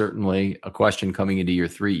was certainly a question coming into year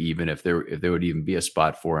 3, even if there would even be a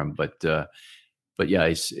spot for him. But yeah,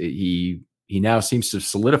 he now seems to have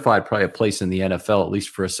solidified probably a place in the NFL, at least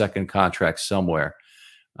for a second contract somewhere.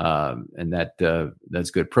 And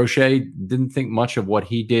that's good. Proche didn't think much of what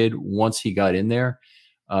he did once he got in there.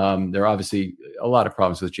 There are obviously a lot of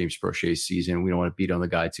problems with James Proche's season. We don't want to beat on the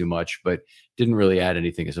guy too much, but didn't really add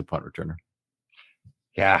anything as a punt returner.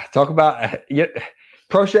 Yeah, talk about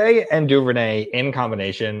Proche and Duvernay in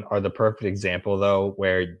combination are the perfect example, though,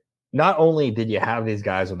 where not only did you have these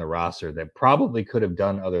guys on the roster that probably could have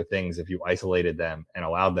done other things if you isolated them and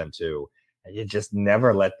allowed them to, and you just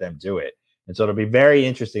never let them do it. And so it'll be very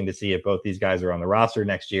interesting to see if both these guys are on the roster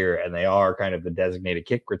next year and they are kind of the designated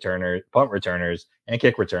punt returners and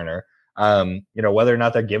kick returner. Whether or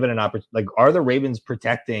not they're given an opportunity, like, are the Ravens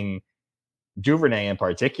protecting Duvernay in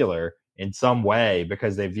particular in some way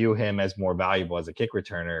because they view him as more valuable as a kick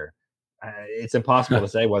returner? It's impossible to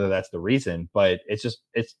say whether that's the reason, but it's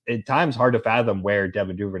at times hard to fathom where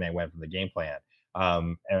Devin Duvernay went from the game plan,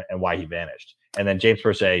 and why he vanished. And then James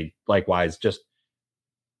Proche, likewise, just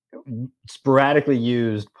sporadically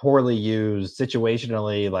used, poorly used,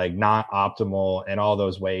 situationally, like not optimal in all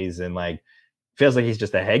those ways. And like, feels like he's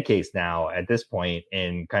just a head case now at this point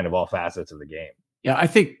in kind of all facets of the game. Yeah, I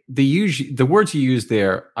think the words you use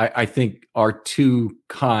there, I think, are too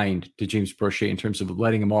kind to James Proche in terms of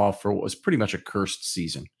letting him off for what was pretty much a cursed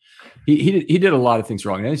season. He did a lot of things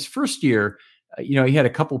wrong. In his first year, he had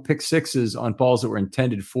a couple pick sixes on balls that were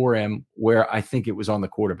intended for him, where I think it was on the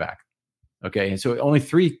quarterback. Okay, and so only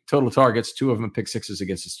 3 total targets, 2 of them pick sixes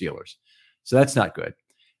against the Steelers. So that's not good.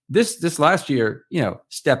 This last year,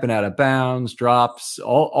 stepping out of bounds, drops,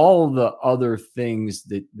 all the other things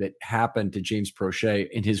that happened to James Proche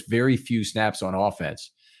in his very few snaps on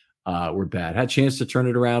offense were bad. Had a chance to turn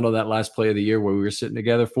it around on that last play of the year where we were sitting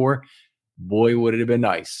together for. Boy, would it have been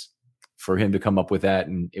nice for him to come up with that,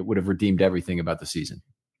 and it would have redeemed everything about the season.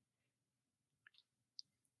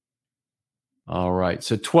 All right.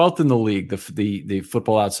 So 12th in the league, the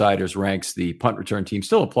Football Outsiders ranks the punt return team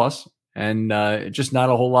still a plus, and just not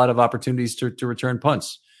a whole lot of opportunities to return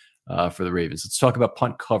punts for the Ravens. Let's talk about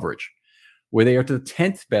punt coverage, where they are to the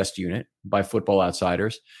 10th best unit by Football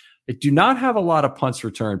Outsiders. They do not have a lot of punts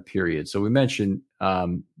returned, period. So we mentioned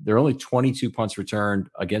there are only 22 punts returned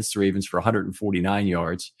against the Ravens for 149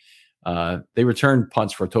 yards. They returned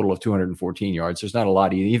punts for a total of 214 yards. There's not a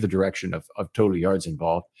lot in either direction of total yards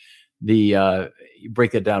involved. You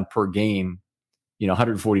break that down per game,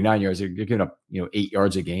 149 yards, you're giving up, 8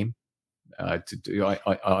 yards a game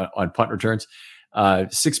on punt returns,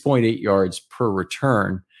 6.8 yards per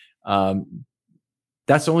return.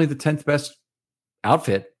 That's only the 10th best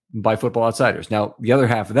outfit by Football Outsiders. Now, the other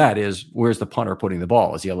half of that is, where's the punter putting the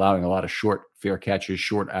ball? Is he allowing a lot of short fair catches,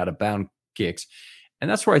 short out of bound kicks? And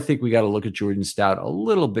that's where I think we got to look at Jordan Stout a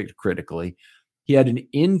little bit critically. He had an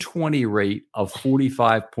in-20 rate of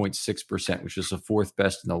 45.6%, which is the 4th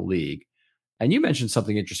best in the league. And you mentioned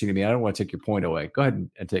something interesting to me. I don't want to take your point away. Go ahead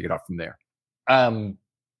and take it off from there.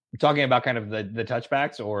 Talking about kind of the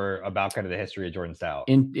touchbacks, or about kind of the history of Jordan Stout?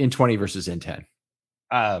 In 20 versus in 10.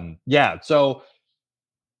 Yeah. So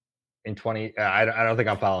in 20, I don't think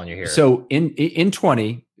I'm following you here. So in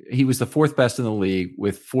 20, he was the 4th best in the league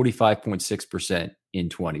with 45.6% in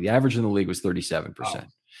 20. The average in the league was 37%. Oh.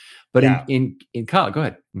 But yeah. in college, go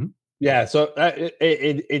ahead. Mm-hmm. Yeah, so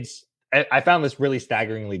I found this really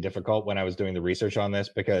staggeringly difficult when I was doing the research on this,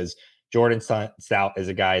 because Jordan Stout is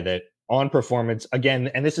a guy that on performance, again,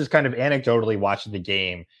 and this is kind of anecdotally watching the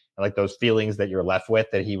game, like those feelings that you're left with,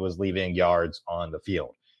 that he was leaving yards on the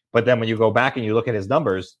field. But then when you go back and you look at his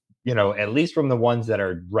numbers, at least from the ones that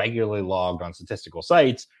are regularly logged on statistical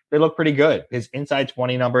sites, they look pretty good. His inside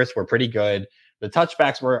 20 numbers were pretty good. The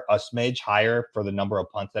touchbacks were a smidge higher for the number of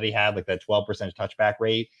punts that he had. Like that 12% touchback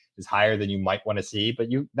rate is higher than you might want to see, but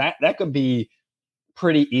that could be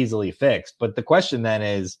pretty easily fixed. But the question then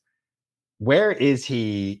is, where is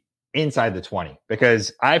he inside the 20,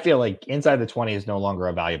 because I feel like inside the 20 is no longer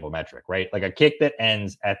a valuable metric, right? Like a kick that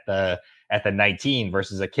ends at the 19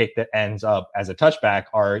 versus a kick that ends up as a touchback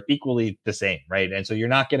are equally the same, right? And so you're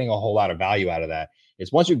not getting a whole lot of value out of that.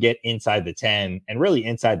 It's once you get inside the 10 and really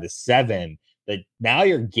inside the 7 that now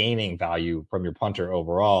you're gaining value from your punter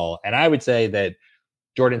overall. And I would say that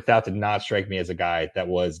Jordan Stout did not strike me as a guy that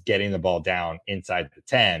was getting the ball down inside the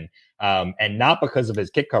 10. And not because of his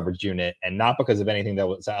kick coverage unit and not because of anything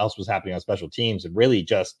else was happening on special teams, and really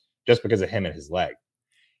just because of him and his leg.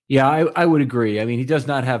 Yeah, I would agree. I mean, he does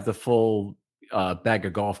not have the full bag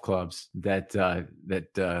of golf clubs that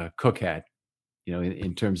Cook had,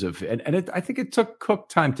 in terms of, I think it took Cook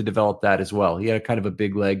time to develop that as well. He had a kind of a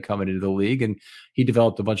big leg coming into the league, and he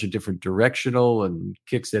developed a bunch of different directional and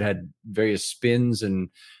kicks that had various spins and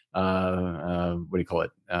what do you call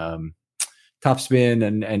it? Top spin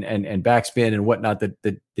and backspin and whatnot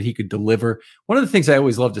that he could deliver. One of the things I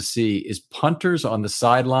always love to see is punters on the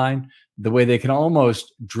sideline, the way they can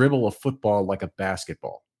almost dribble a football like a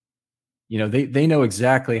basketball. They know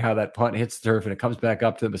exactly how that punt hits the turf and it comes back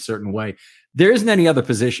up to them a certain way. There isn't any other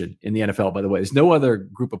position in the NFL, by the way. There's no other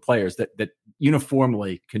group of players that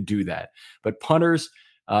uniformly can do that. But punters,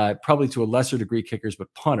 probably to a lesser degree kickers,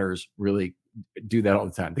 but punters really do that all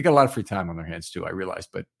the time. They got a lot of free time on their hands too, I realize,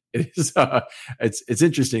 but it is it's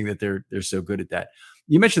interesting that they're so good at that.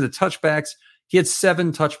 You mentioned the touchbacks. He had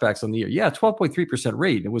 7 touchbacks on the year. Yeah, 12.3%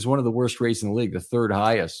 rate. It was one of the worst rates in the league, the third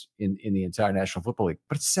highest in the entire National Football League.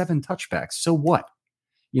 But it's 7 touchbacks. So what?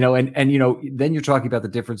 Then you're talking about the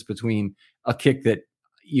difference between a kick that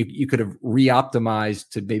you could have re-optimized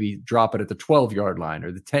to maybe drop it at the 12-yard line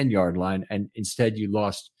or the 10-yard line, and instead you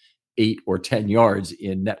lost 8 or 10 yards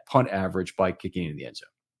in net punt average by kicking in the end zone.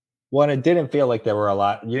 Well, and it didn't feel like there were a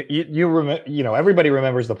lot. Everybody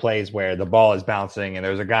remembers the plays where the ball is bouncing and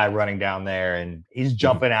there's a guy running down there and he's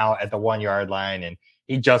jumping out at the 1-yard line and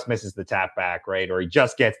he just misses the tap back, right? Or he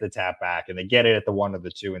just gets the tap back and they get it at the 1 or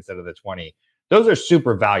the 2 instead of the 20. Those are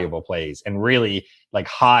super valuable plays and really like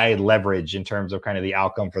high leverage in terms of kind of the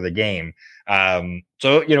outcome for the game.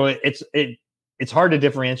 So it's hard to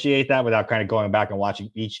differentiate that without kind of going back and watching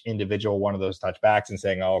each individual one of those touchbacks and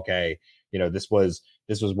saying, oh, okay, this was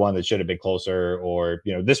one that should have been closer, or,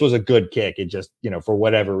 this was a good kick. It just, for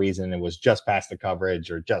whatever reason, it was just past the coverage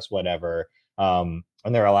or just whatever. And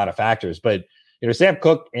there are a lot of factors, but, Sam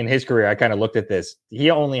Cook in his career, I kind of looked at this. He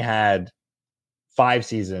only had 5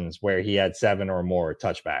 seasons where he had 7 or more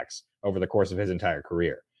touchbacks over the course of his entire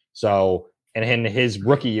career. So, and in his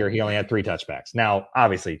rookie year, he only had 3 touchbacks. Now,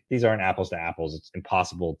 obviously, these aren't apples to apples. It's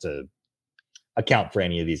impossible to account for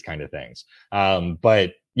any of these kind of things.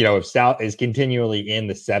 But if Stout is continually in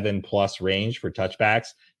the 7+ range for touchbacks,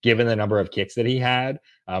 given the number of kicks that he had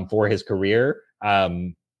for his career,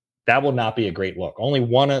 that will not be a great look. Only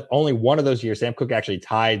one of those years, Sam Cook actually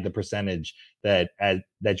tied the percentage that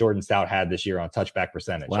Jordan Stout had this year on touchback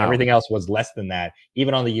percentage. Wow. Everything else was less than that,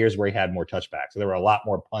 even on the years where he had more touchbacks. So there were a lot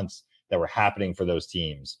more punts that were happening for those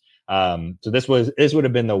teams. So this would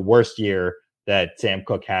have been the worst year that Sam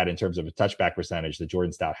Cook had in terms of a touchback percentage that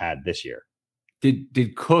Jordan Stout had this year.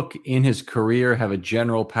 Did Cook in his career have a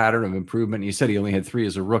general pattern of improvement? You said he only had 3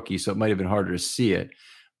 as a rookie, so it might have been harder to see it.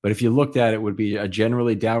 But if you looked at it, it would be a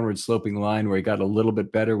generally downward sloping line where he got a little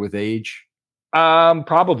bit better with age.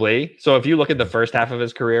 Probably. So if you look at the first half of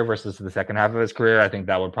his career versus the second half of his career, I think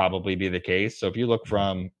that would probably be the case. So if you look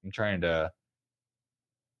I'm trying to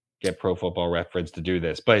get Pro Football Reference to do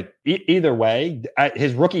this, but either way,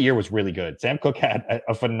 his rookie year was really good. Sam Cook had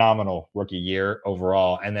a phenomenal rookie year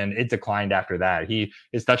overall, and then it declined after that.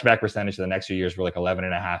 His touchback percentage the next few years were like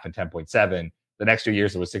 11.5 and 10.7. The next 2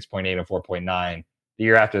 years it was 6.8 and 4.9. The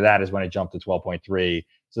year after that is when it jumped to 12.3.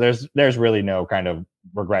 So there's really no kind of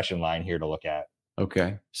regression line here to look at.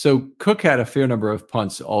 Okay. So Cook had a fair number of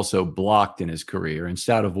punts also blocked in his career, and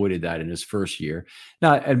Stout avoided that in his first year.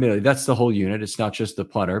 Now, admittedly, that's the whole unit. It's not just the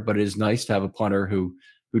punter, but it is nice to have a punter who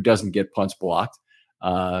doesn't get punts blocked.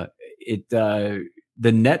 The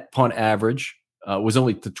net punt average was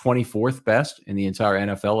only the 24th best in the entire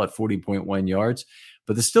NFL at 40.1 yards,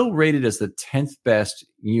 but they're still rated as the 10th best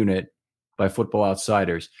unit by Football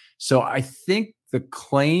Outsiders. So I think the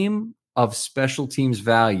claim of special teams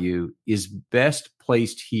value is best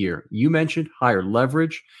placed here. You mentioned higher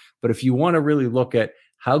leverage, but if you want to really look at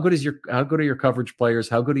how good are your coverage players,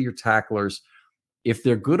 how good are your tacklers, if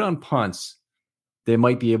they're good on punts, they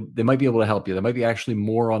might be able to help you. There might be actually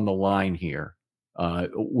more on the line here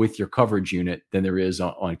with your coverage unit than there is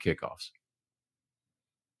on kickoffs.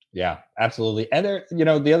 Yeah, absolutely. And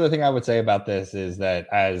the other thing I would say about this is that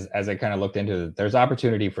as I kind of looked into it, there's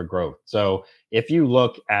opportunity for growth. So if you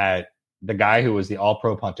look at the guy who was the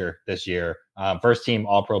all-pro punter this year, first team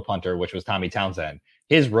all-pro punter, which was Tommy Townsend.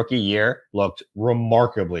 His rookie year looked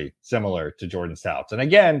remarkably similar to Jordan Stout's. And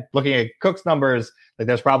again, looking at Cook's numbers, like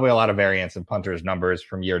there's probably a lot of variance in punters' numbers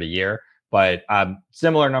from year to year, but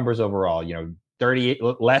similar numbers overall. 38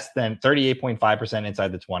 less than 38.5%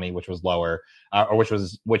 inside the 20, which was lower, which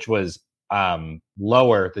was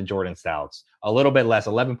lower than Jordan Stout's. A little bit less,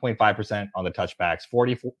 11.5% on the touchbacks,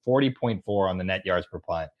 40.4 on the net yards per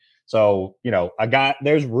punt. So,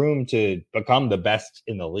 there's room to become the best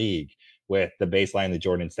in the league with the baseline that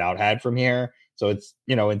Jordan Stout had from here. So it's,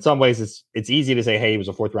 in some ways it's easy to say, hey, he was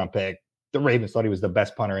a 4th round pick. The Ravens thought he was the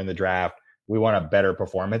best punter in the draft. We want a better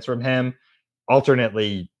performance from him.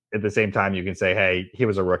 Alternately, at the same time, you can say, hey, he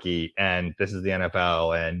was a rookie and this is the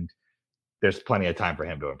NFL and there's plenty of time for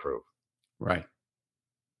him to improve. Right.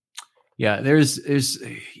 Yeah. There's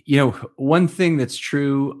one thing that's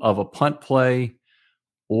true of a punt play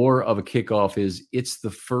or of a kickoff is it's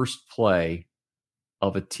the first play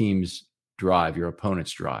of a team's drive, your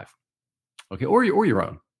opponent's drive. Okay. Or your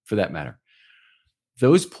own for that matter.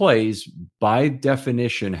 Those plays by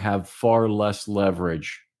definition have far less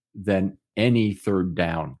leverage than any third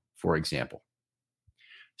down, for example.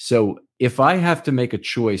 So if I have to make a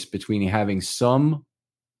choice between having some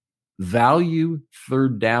value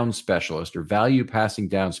third down specialist or value passing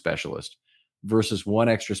down specialist versus one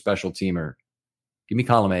extra special teamer, give me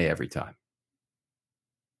column A every time.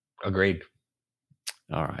 Agreed.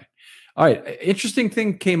 All right. Interesting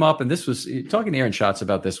thing came up, and this was talking to Aaron Schatz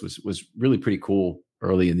about this was really pretty cool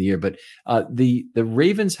early in the year. But the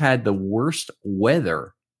Ravens had the worst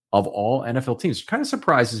weather of all NFL teams. It kind of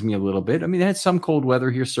surprises me a little bit. I mean, they had some cold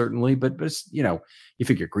weather here, certainly, but it's, you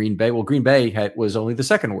figure Green Bay. Well, Green Bay was only the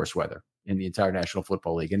second worst weather in the entire National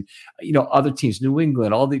Football League. And, other teams, New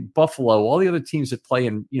England, all the Buffalo, all the other teams that play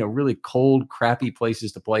in, really cold, crappy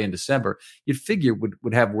places to play in December, you'd figure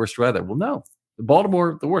would have worse weather. Well, no,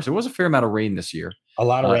 Baltimore, the worst. There was a fair amount of rain this year. A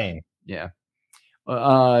lot of rain. Yeah.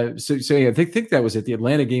 So yeah, I think that was it. The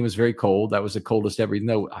Atlanta game was very cold. That was the coldest ever. Even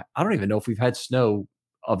though I don't even know if we've had snow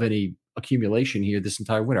of any accumulation here this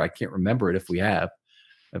entire winter. I can't remember it if we have.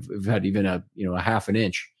 We've had even a half an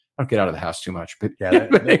inch. I don't get out of the house too much, but yeah,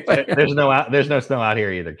 there's no snow out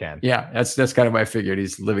here either, Ken. Yeah, that's kind of my figured.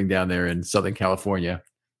 He's living down there in Southern California,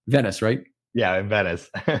 Venice, right? Yeah, in Venice.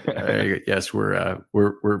 Yes, we're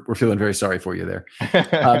feeling very sorry for you there.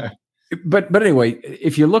 But anyway,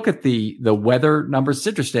 if you look at the weather numbers, it's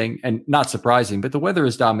interesting and not surprising. But the weather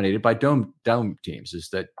is dominated by dome teams. Is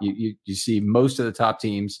that you see most of the top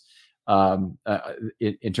teams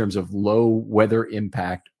in terms of low weather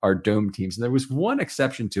impact are dome teams, and there was one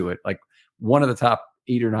exception to it, like one of the top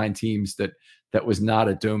 8 or 9 teams that was not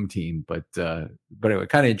a dome team. But anyway,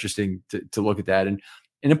 kind of interesting to look at that, and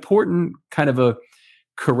an important kind of a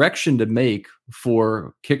correction to make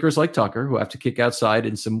for kickers like Tucker, who have to kick outside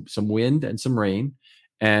in some wind and some rain,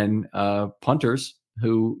 and punters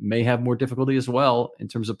who may have more difficulty as well in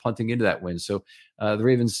terms of punting into that wind. So the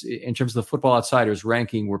Ravens, in terms of the Football Outsiders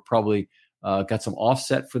ranking, were probably got some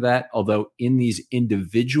offset for that, although in these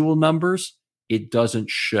individual numbers, it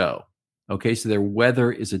doesn't show. Okay, so their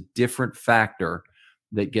weather is a different factor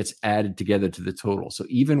that gets added together to the total. So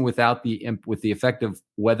even without with the effect of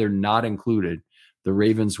weather not included, the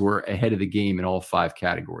Ravens were ahead of the game in all 5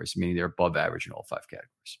 categories, meaning they're above average in all 5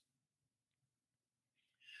 categories.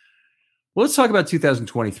 Well, let's talk about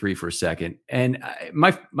 2023 for a second. And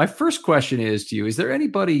my first question is to you: is there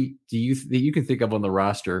anybody that you can think of on the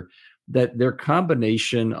roster that their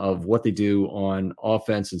combination of what they do on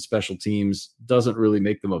offense and special teams doesn't really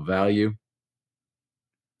make them a value?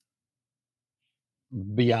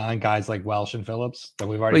 Beyond guys like Welsh and Phillips that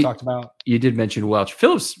we've already talked about? You did mention Welch.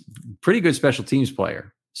 Phillips, pretty good special teams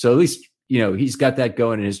player. So at least, he's got that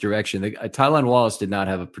going in his direction. Tylan Wallace did not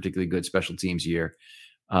have a particularly good special teams year.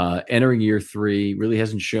 Entering year 3, really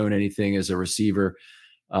hasn't shown anything as a receiver.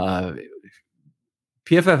 PFF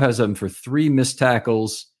has him for 3 missed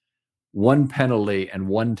tackles, 1 penalty, and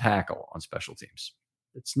 1 tackle on special teams.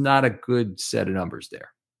 It's not a good set of numbers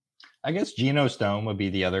there. I guess Geno Stone would be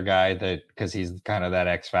the other guy because he's kind of that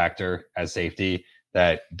X factor as safety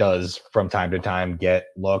that does from time to time get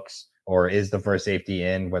looks or is the first safety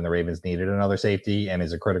in when the Ravens needed another safety and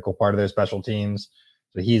is a critical part of their special teams.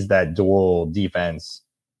 So he's that dual defense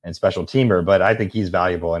and special teamer, but I think he's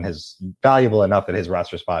valuable and valuable enough that his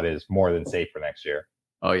roster spot is more than safe for next year.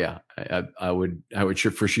 Oh yeah, I would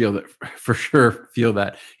for sure feel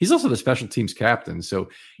that. He's also the special teams captain, so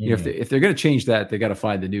if they're going to change that, they got to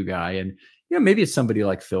find the new guy, and maybe it's somebody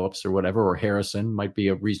like Phillips or whatever, or Harrison might be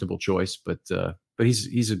a reasonable choice, but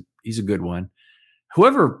he's a good one.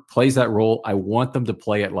 whoever plays that role, I want them to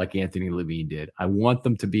play it like Anthony Levine did. I want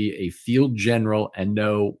them to be a field general and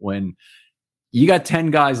know when you got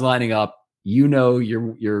 10 guys lining up, you know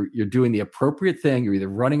you're doing the appropriate thing. You're either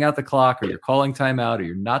running out the clock or you're calling timeout or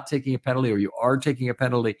you're not taking a penalty or you are taking a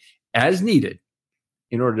penalty as needed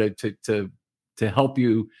in order to help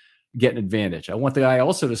you get an advantage. I want the guy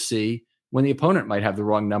also to see when the opponent might have the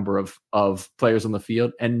wrong number of players on the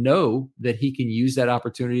field and know that he can use that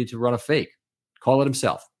opportunity to run a fake. Call it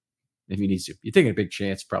himself if he needs to. You're taking a big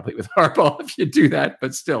chance probably with Harbaugh if you do that,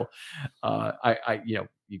 but still, you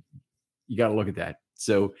got to look at that.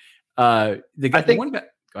 So I was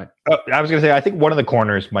going to say, I think one of the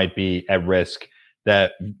corners might be at risk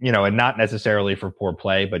that, and not necessarily for poor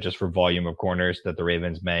play, but just for volume of corners that the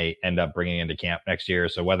Ravens may end up bringing into camp next year.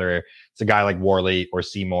 So whether it's a guy like Worley or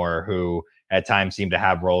Seymour, who at times seem to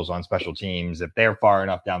have roles on special teams, if they're far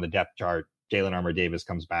enough down the depth chart, Jalen Armour-Davis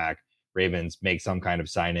comes back, Ravens make some kind of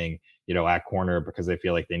signing, at corner because they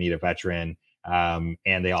feel like they need a veteran. And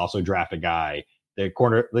they also draft a guy. The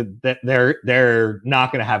corner, they're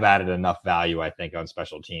not going to have added enough value, I think, on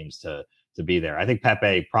special teams to be there. I think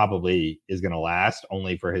Pepe probably is going to last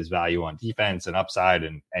only for his value on defense and upside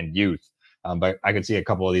and youth. But I could see a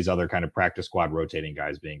couple of these other kind of practice squad rotating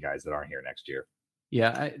guys being guys that aren't here next year.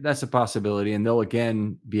 Yeah, that's a possibility. And they'll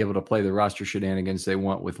again be able to play the roster shenanigans they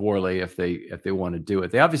want with Worley if they want to do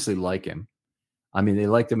it. They obviously like him. I mean, they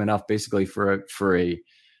liked him enough basically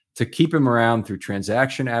to keep him around through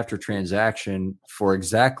transaction after transaction for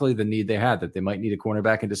exactly the need they had, that they might need a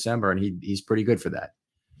cornerback in December, and he's pretty good for that.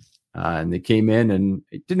 And they came in and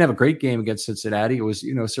it didn't have a great game against Cincinnati. It was,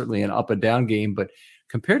 certainly an up and down game, but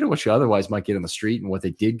compared to what you otherwise might get on the street and what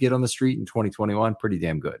they did get on the street in 2021, pretty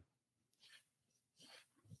damn good.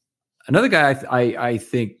 Another guy I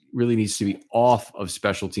think really needs to be off of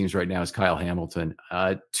special teams right now is Kyle Hamilton.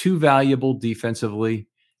 Too valuable defensively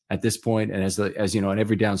at this point, and as an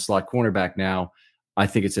every down slot cornerback now, I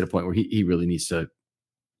think it's at a point where he really needs to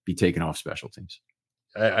be taken off special teams.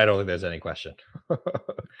 I don't think there's any question.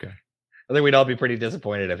 Okay. I think we'd all be pretty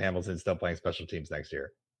disappointed if Hamilton's still playing special teams next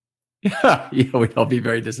year. Yeah, we'd all be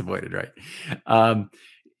very disappointed, right?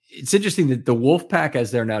 It's interesting that the Wolfpack,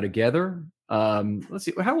 as they're now together, let's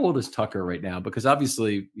see, how old is Tucker right now? Because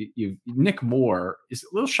obviously, Nick Moore is a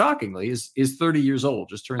little shockingly is 30 years old.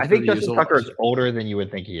 Just turned 30 years old. I think Justin Tucker is older than you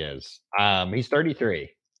would think he is. He's 33.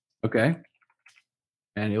 Okay,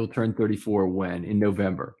 and he'll turn 34 when? In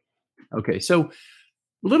November. Okay, so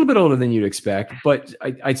a little bit older than you'd expect, but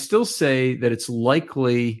I'd still say that it's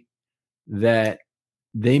likely that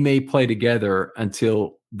they may play together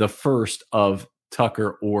until the first of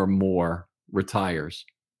Tucker or Moore retires.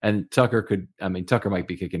 And Tucker might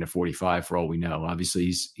be kicking at 45 for all we know.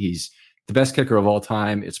 Obviously, he's the best kicker of all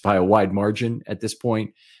time. It's by a wide margin at this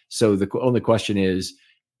point. So the only question is,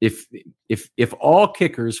 if all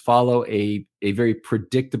kickers follow a very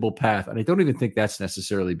predictable path, and I don't even think that's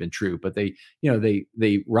necessarily been true, but they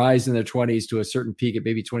rise in their 20s to a certain peak at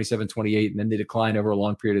maybe 27, 28, and then they decline over a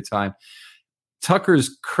long period of time.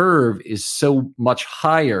 Tucker's curve is so much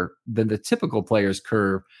higher than the typical player's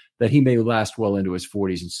curve that he may last well into his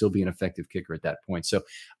 40s and still be an effective kicker at that point. So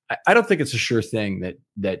I don't think it's a sure thing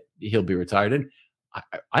that he'll be retired. And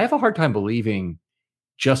I have a hard time believing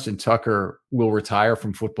Justin Tucker will retire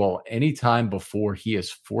from football anytime before he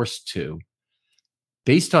is forced to,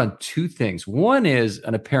 based on two things. One is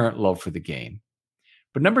an apparent love for the game,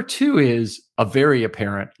 but number two is a very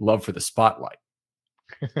apparent love for the spotlight.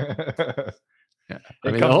 Yeah.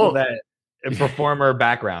 It comes from that performer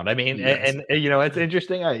background. I mean, yes. and it's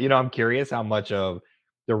interesting. I'm curious how much of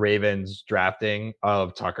the Ravens drafting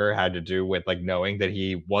of Tucker had to do with knowing that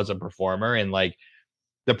he was a performer and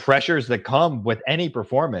the pressures that come with any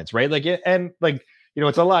performance, right?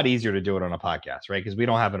 It's a lot easier to do it on a podcast, right? Because we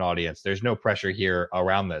don't have an audience. There's no pressure here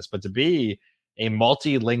around this. But to be a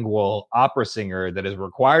multilingual opera singer that is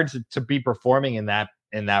required to be performing in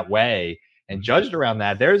that way and judged around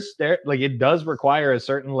that, it does require a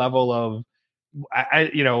certain level of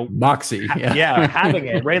moxie. Having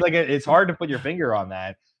it, right? It's hard to put your finger on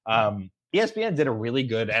that. ESPN did a really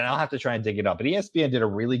good, and I'll have to try and dig it up, but ESPN did a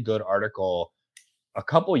really good article a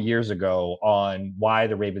couple years ago on why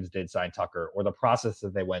the Ravens did sign Tucker, or the process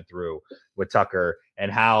that they went through with Tucker,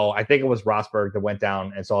 and how I think it was Rosberg that went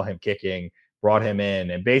down and saw him kicking, brought him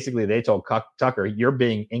in, and basically they told Tucker, you're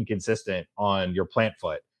being inconsistent on your plant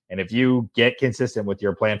foot. And if you get consistent with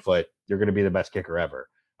your plant foot, you're going to be the best kicker ever.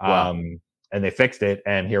 Wow. And they fixed it,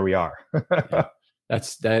 and here we are. Yeah.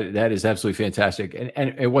 That is absolutely fantastic.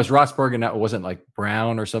 And it was Rosberg, and it wasn't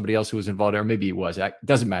Brown or somebody else who was involved, or maybe it was. It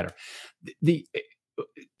doesn't matter.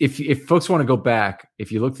 if folks want to go back,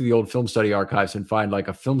 if you look through the old film study archives and find like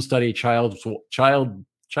a film study Childs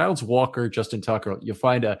Walker, Justin Tucker, you'll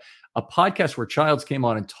find a podcast where Childs came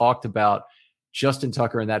on and talked about Justin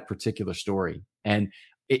Tucker and that particular story. And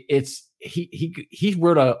he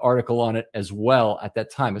wrote an article on it as well at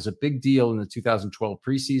that time. It was a big deal in the 2012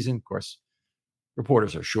 preseason. Of course,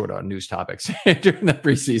 reporters are short on news topics during the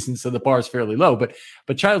preseason, so the bar is fairly low. But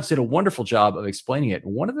Childs did a wonderful job of explaining it.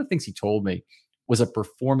 One of the things he told me was a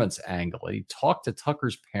performance angle. He talked to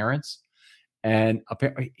Tucker's parents, and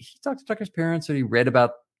he talked to Tucker's parents, and he read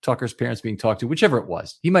about Tucker's parents being talked to, whichever it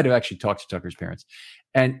was. He might have actually talked to Tucker's parents,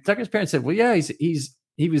 and Tucker's parents said, "Well, yeah,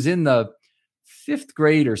 he was in the 5th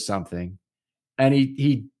grade or something, and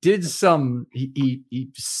he did some he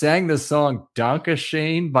sang the song Danke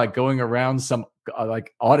Shane by going around some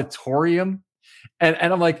like auditorium," and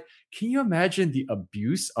I'm like, can you imagine the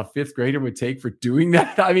abuse a 5th grader would take for doing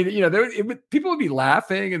that? I mean, people would be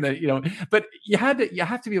laughing, and but you have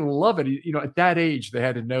to be able to love it. At that age, they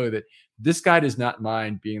had to know that this guy does not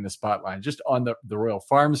mind being in the spotlight, just on the Royal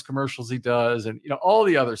Farms commercials he does, and all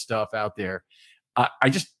the other stuff out there. I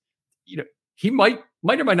just, he might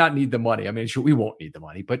or might not need the money. I mean, sure, we won't need the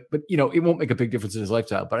money, but it won't make a big difference in his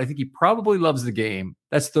lifestyle. But I think he probably loves the game.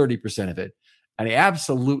 That's 30% of it. And he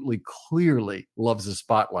absolutely, clearly loves the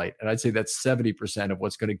spotlight. And I'd say that's 70% of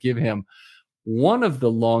what's going to give him one of the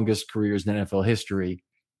longest careers in NFL history,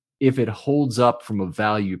 if it holds up from a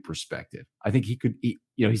value perspective. I think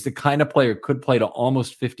he's the kind of player could play to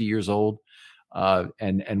almost 50 years old.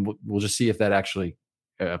 And we'll just see if that actually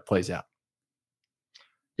plays out.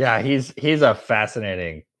 Yeah, he's a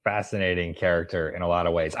fascinating character in a lot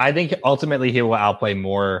of ways. I think ultimately he will outplay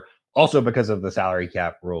Moore, also because of the salary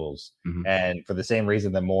cap rules. Mm-hmm. And for the same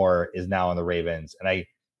reason that Moore is now on the Ravens. And I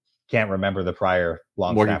can't remember the prior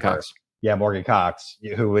long Morgan snapper. Cox. Yeah, Morgan Cox,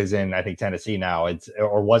 who is in, I think, Tennessee now.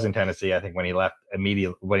 Was in Tennessee, I think, when he left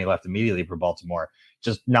immediately for Baltimore.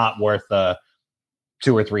 Just not worth the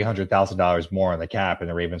 $200,000 or $300,000 more on the cap, and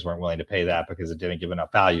the Ravens weren't willing to pay that because it didn't give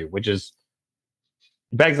enough value, which is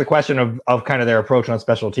begs the question of kind of their approach on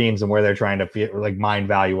special teams and where they're trying to mine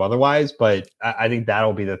value otherwise. But I think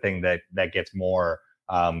that'll be the thing that gets more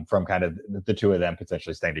from kind of the two of them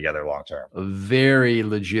potentially staying together long term. A very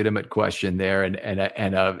legitimate question there, and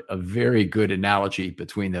a very good analogy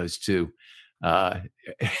between those two.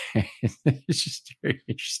 It's just very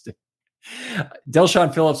interesting.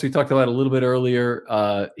 Del'Shawn Phillips, we talked about a little bit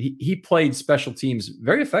earlier. He played special teams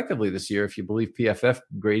very effectively this year, if you believe PFF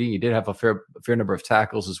grading. He did have a fair number of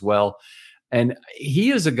tackles as well. And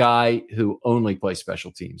he is a guy who only plays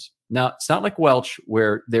special teams. Now, it's not like Welch,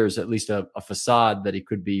 where there's at least a facade that he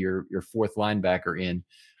could be your 4th linebacker in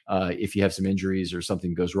if you have some injuries or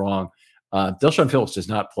something goes wrong. Del'Shawn Phillips does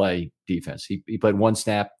not play defense. He played 1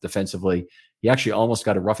 snap defensively. He actually almost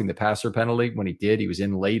got a roughing the passer penalty. When he did, he was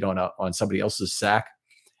in late on somebody else's sack,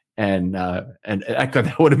 and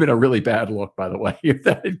that would have been a really bad look, by the way, if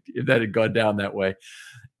that had gone down that way.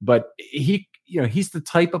 But he's the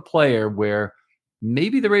type of player where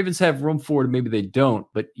maybe the Ravens have room for it, maybe they don't.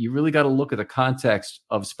 But you really got to look at the context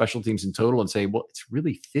of special teams in total and say, well, it's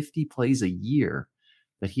really 50 plays a year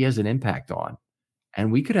that he has an impact on,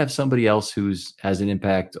 and we could have somebody else has an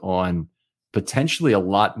impact on potentially a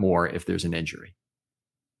lot more if there's an injury.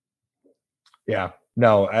 Yeah,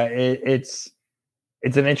 no, it's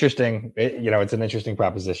an interesting, it's an interesting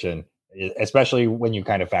proposition, especially when you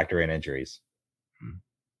kind of factor in injuries.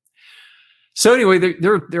 So anyway,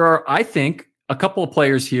 there are, I think, a couple of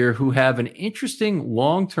players here who have an interesting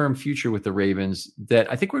long-term future with the Ravens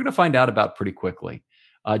that I think we're going to find out about pretty quickly.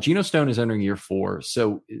 Geno Stone is entering year 4,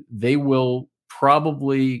 so they will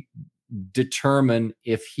probably determine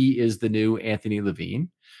if he is the new Anthony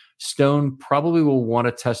Levine. Stone probably will want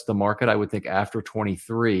to test the market, I would think, after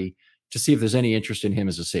 23 to see if there's any interest in him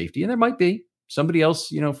as a safety. And there might be. Somebody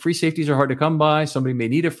else, free safeties are hard to come by. Somebody may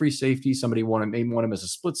need a free safety. Somebody may want him as a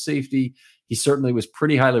split safety. He certainly was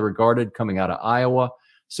pretty highly regarded coming out of Iowa.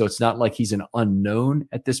 So it's not like he's an unknown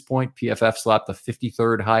at this point. PFF slapped the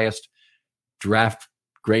 53rd highest draft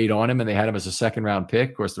grade on him, and they had him as a 2nd-round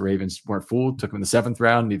pick. Of course, the Ravens weren't fooled, took him in the 7th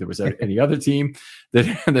round. Neither was any other team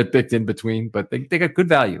that picked in between. But they got good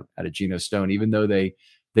value out of Geno Stone, even though they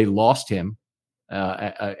lost him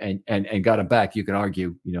and got him back. You can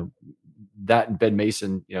argue, that and Ben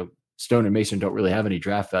Mason, Stone and Mason don't really have any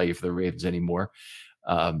draft value for the Ravens anymore.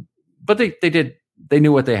 But they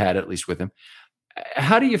knew what they had, at least with him.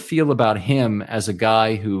 How do you feel about him as a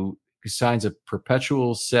guy who signs a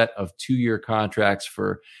perpetual set of 2-year contracts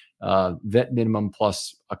for vet minimum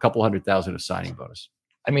plus a couple $100,000 of signing bonus?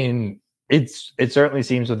 I mean, it certainly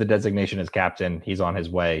seems with the designation as captain, he's on his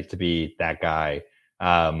way to be that guy.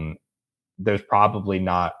 there's probably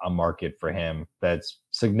not a market for him that's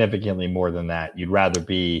significantly more than that. You'd rather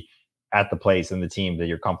be at the place and the team that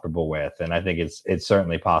you're comfortable with. And I think it's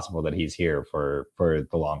certainly possible that he's here for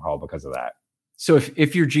the long haul because of that. So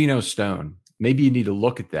if you're Geno Stone, maybe you need to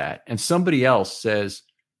look at that. And somebody else says,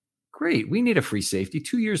 great, we need a free safety,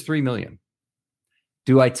 2 years, $3 million.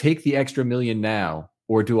 Do I take the extra $1 million now,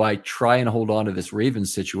 or do I try and hold on to this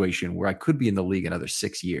Ravens situation where I could be in the league another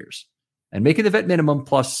 6 years and make it the vet minimum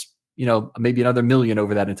plus, maybe another $1 million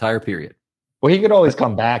over that entire period? Well, he could always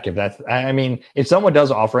come back if someone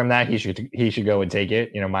does offer him that, he should go and take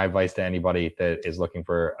it. My advice to anybody that is looking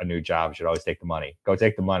for a new job should always take the money. Go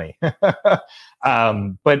take the money. But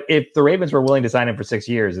if the Ravens were willing to sign him for 6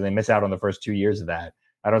 years and they miss out on the first 2 years of that,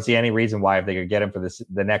 I don't see any reason why if they could get him for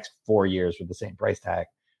the next 4 years with the same price tag,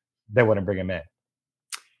 they wouldn't bring him in.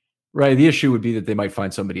 Right. The issue would be that they might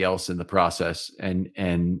find somebody else in the process and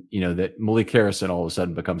that Malik Harrison all of a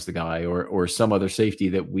sudden becomes the guy, or some other safety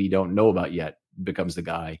that we don't know about yet becomes the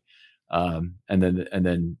guy. And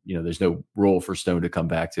then there's no role for Stone to come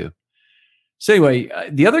back to. So anyway,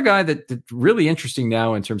 the other guy that's really interesting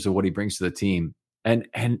now in terms of what he brings to the team, and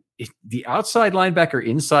the outside linebacker,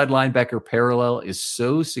 inside linebacker parallel is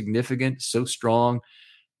so significant, so strong,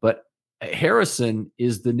 but Harrison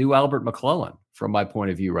is the new Albert McClellan from my point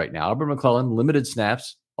of view right now. Albert McClellan, limited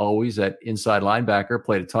snaps, always at inside linebacker,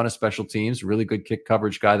 played a ton of special teams, really good kick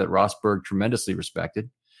coverage guy that Rosberg tremendously respected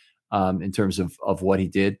in terms of what he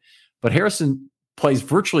did. But Harrison plays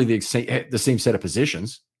virtually the same set of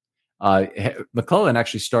positions. McClellan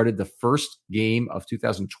actually started the first game of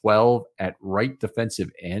 2012 at right defensive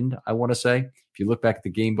end, I want to say. If you look back at the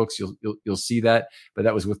game books, you'll see that. But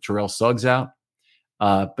that was with Terrell Suggs out.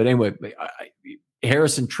 But anyway,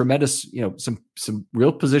 Harrison, tremendous, some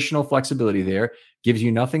real positional flexibility there. Gives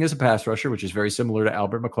you nothing as a pass rusher, which is very similar to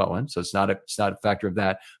Albert McClellan. So it's not a factor of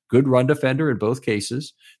that. Good run defender in both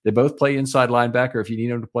cases. They both play inside linebacker if you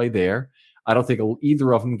need them to play there. I don't think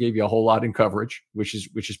either of them gave you a whole lot in coverage, which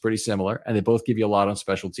is pretty similar. And they both give you a lot on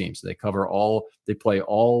special teams. They play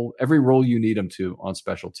every role you need them to on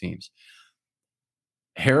special teams.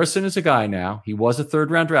 Harrison is a guy now. He was a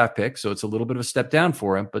 3rd-round draft pick, so it's a little bit of a step down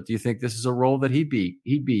for him. But do you think this is a role that he'd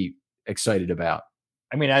be excited about?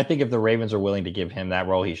 I mean, I think if the Ravens are willing to give him that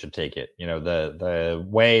role, he should take it. The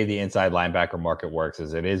way the inside linebacker market works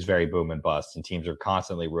is it is very boom and bust, and teams are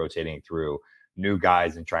constantly rotating through new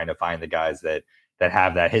guys and trying to find the guys that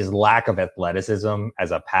have that. His lack of athleticism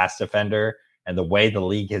as a pass defender and the way the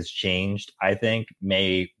league has changed, I think,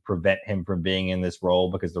 may prevent him from being in this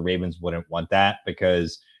role, because the Ravens wouldn't want that,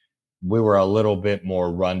 because we were a little bit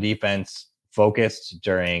more run defense focused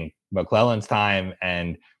during McClellan's time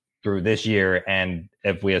and through this year. And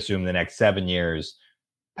if we assume the next 7 years,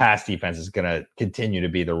 pass defense is going to continue to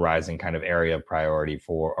be the rising kind of area of priority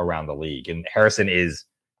for around the league. And Harrison is,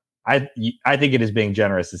 I think it is being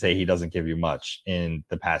generous to say he doesn't give you much in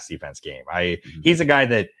the pass defense game. He's a guy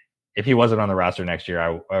that, if he wasn't on the roster next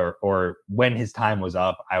year, or when his time was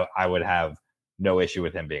up, I would have no issue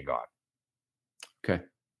with him being gone. Okay,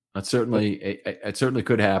 it certainly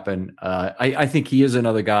could happen. I think he is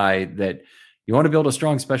another guy that you want to build a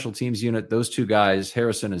strong special teams unit. Those two guys,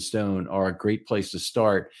 Harrison and Stone, are a great place to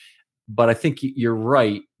start. But I think you're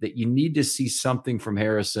right that you need to see something from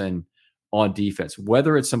Harrison on defense,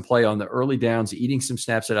 whether it's some play on the early downs, eating some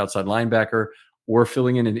snaps at outside linebacker, or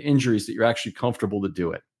filling in injuries that you're actually comfortable to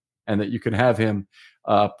do it. And that you can have him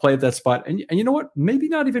play at that spot. And you know what? Maybe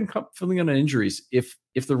not even filling in on injuries. If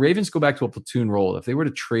the Ravens go back to a platoon role, if they were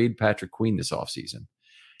to trade Patrick Queen this offseason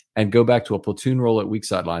and go back to a platoon role at weak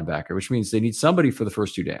side linebacker, which means they need somebody for the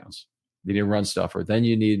first 2 downs. They need a run stuffer. Then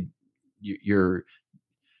you need your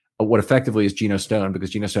what effectively is Geno Stone,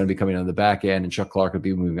 because Geno Stone would be coming on the back end and Chuck Clark would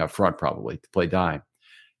be moving up front probably to play dime.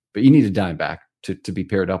 But you need a dime back to be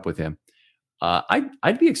paired up with him.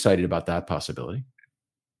 I'd be excited about that possibility.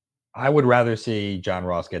 I would rather see John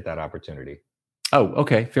Ross get that opportunity. Oh,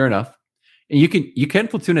 okay. Fair enough. And you can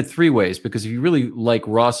platoon it 3 ways, because if you really like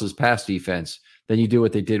Ross's pass defense, then you do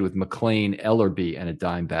what they did with McLean, Ellerbe, and a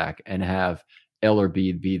dime back, and have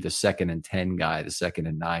Ellerbe be the 2nd and 10 guy, the 2nd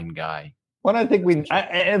and 9 guy. Well, I think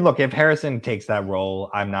and look, if Harrison takes that role,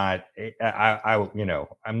 it's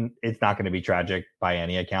not going to be tragic by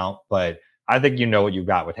any account, but I think what you've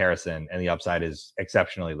got with Harrison, and the upside is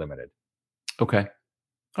exceptionally limited. Okay.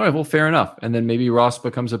 All right, well, fair enough. And then maybe Ross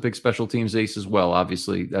becomes a big special teams ace as well.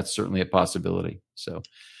 Obviously, that's certainly a possibility. So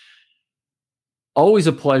always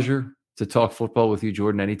a pleasure to talk football with you,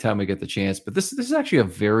 Jordan, anytime we get the chance. But this is actually a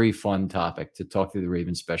very fun topic to talk through the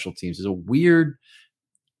Ravens special teams. It's a weird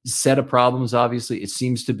set of problems, obviously. It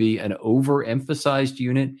seems to be an overemphasized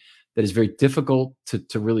unit. that is very difficult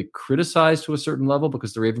to really criticize to a certain level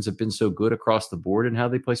because the Ravens have been so good across the board in how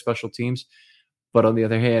they play special teams. But on the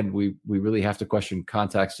other hand, we really have to question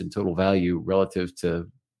context and total value relative to,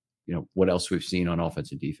 what else we've seen on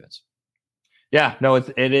offense and defense. Yeah, no,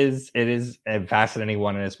 it is a fascinating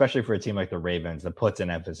one, and especially for a team like the Ravens that puts an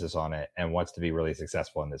emphasis on it and wants to be really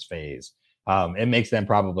successful in this phase. It makes them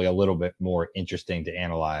probably a little bit more interesting to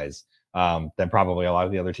analyze than probably a lot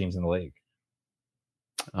of the other teams in the league.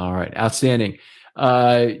 All right, outstanding.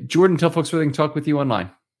 Jordan, tell folks where they can talk with you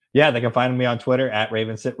online. Yeah, they can find me on Twitter at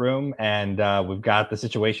Raven Sit Room, and we've got the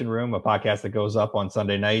Situation Room, a podcast that goes up on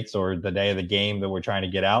Sunday nights or the day of the game that we're trying to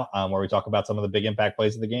get out, where we talk about some of the big impact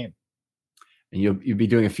plays of the game. And you'll be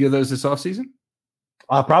doing a few of those this offseason?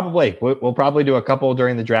 Probably. We'll probably do a couple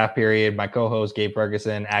during the draft period. My co-host, Gabe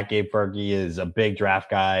Ferguson, at Gabe Fergie, is a big draft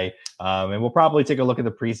guy. And we'll probably take a look at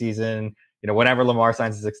the preseason. Whenever Lamar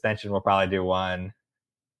signs his extension, we'll probably do one.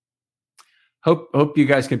 Hope you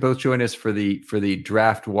guys can both join us for the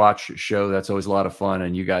draft watch show. That's always a lot of fun.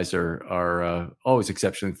 And you guys are always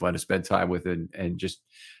exceptionally fun to spend time with. And just,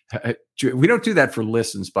 we don't do that for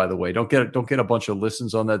listens, by the way. Don't get a bunch of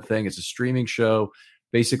listens on that thing. It's a streaming show,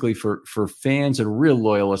 basically for fans and real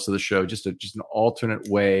loyalists of the show. Just an alternate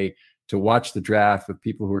way to watch the draft with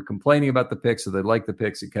people who are complaining about the picks, so they like the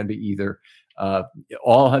picks. It can be either.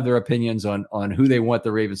 All have their opinions on who they want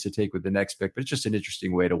the Ravens to take with the next pick, but it's just an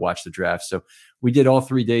interesting way to watch the draft. So we did all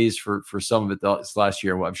 3 days for some of it this last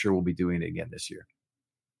year. I'm sure we'll be doing it again this year.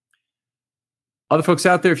 Other folks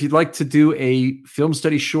out there, if you'd like to do a film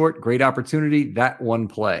study short, great opportunity. That one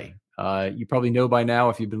play. You probably know by now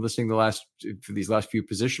if you've been listening for these last few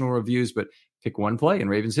positional reviews, but pick one play in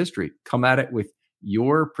Ravens history. Come at it with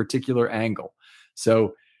your particular angle.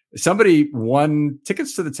 So somebody won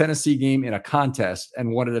tickets to the Tennessee game in a contest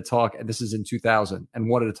and wanted to talk, and this is in 2000, and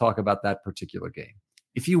wanted to talk about that particular game.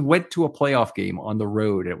 If you went to a playoff game on the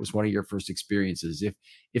road, and it was one of your first experiences,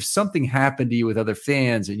 if something happened to you with other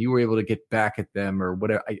fans and you were able to get back at them or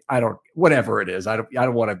whatever, whatever it is, I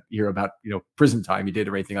don't want to hear about, prison time you did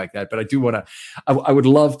or anything like that, but I would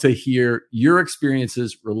love to hear your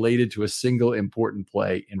experiences related to a single important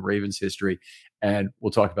play in Ravens history. And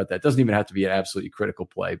we'll talk about that. It doesn't even have to be an absolutely critical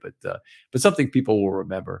play, but something people will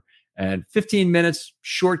remember. And 15 minutes,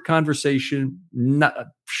 short conversation,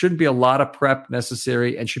 shouldn't be a lot of prep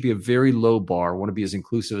necessary, and should be a very low bar. I want to be as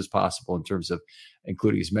inclusive as possible in terms of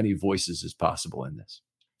including as many voices as possible in this.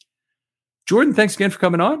 Jordan, thanks again for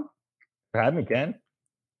coming on. For having me, Ken.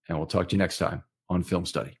 And we'll talk to you next time on Film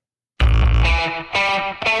Study.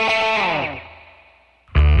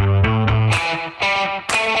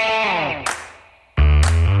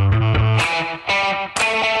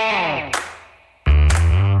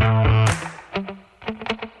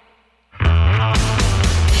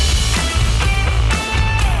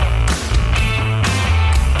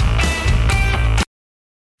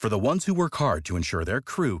 For the ones who work hard to ensure their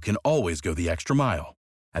crew can always go the extra mile,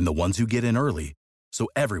 and the ones who get in early so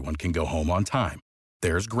everyone can go home on time,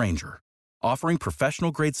 there's Grainger, offering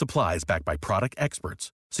professional-grade supplies backed by product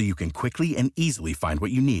experts so you can quickly and easily find what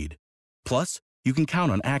you need. Plus, you can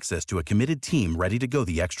count on access to a committed team ready to go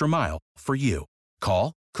the extra mile for you.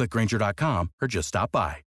 Call, click Grainger.com, or just stop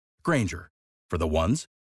by. Grainger, for the ones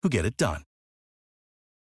who get it done.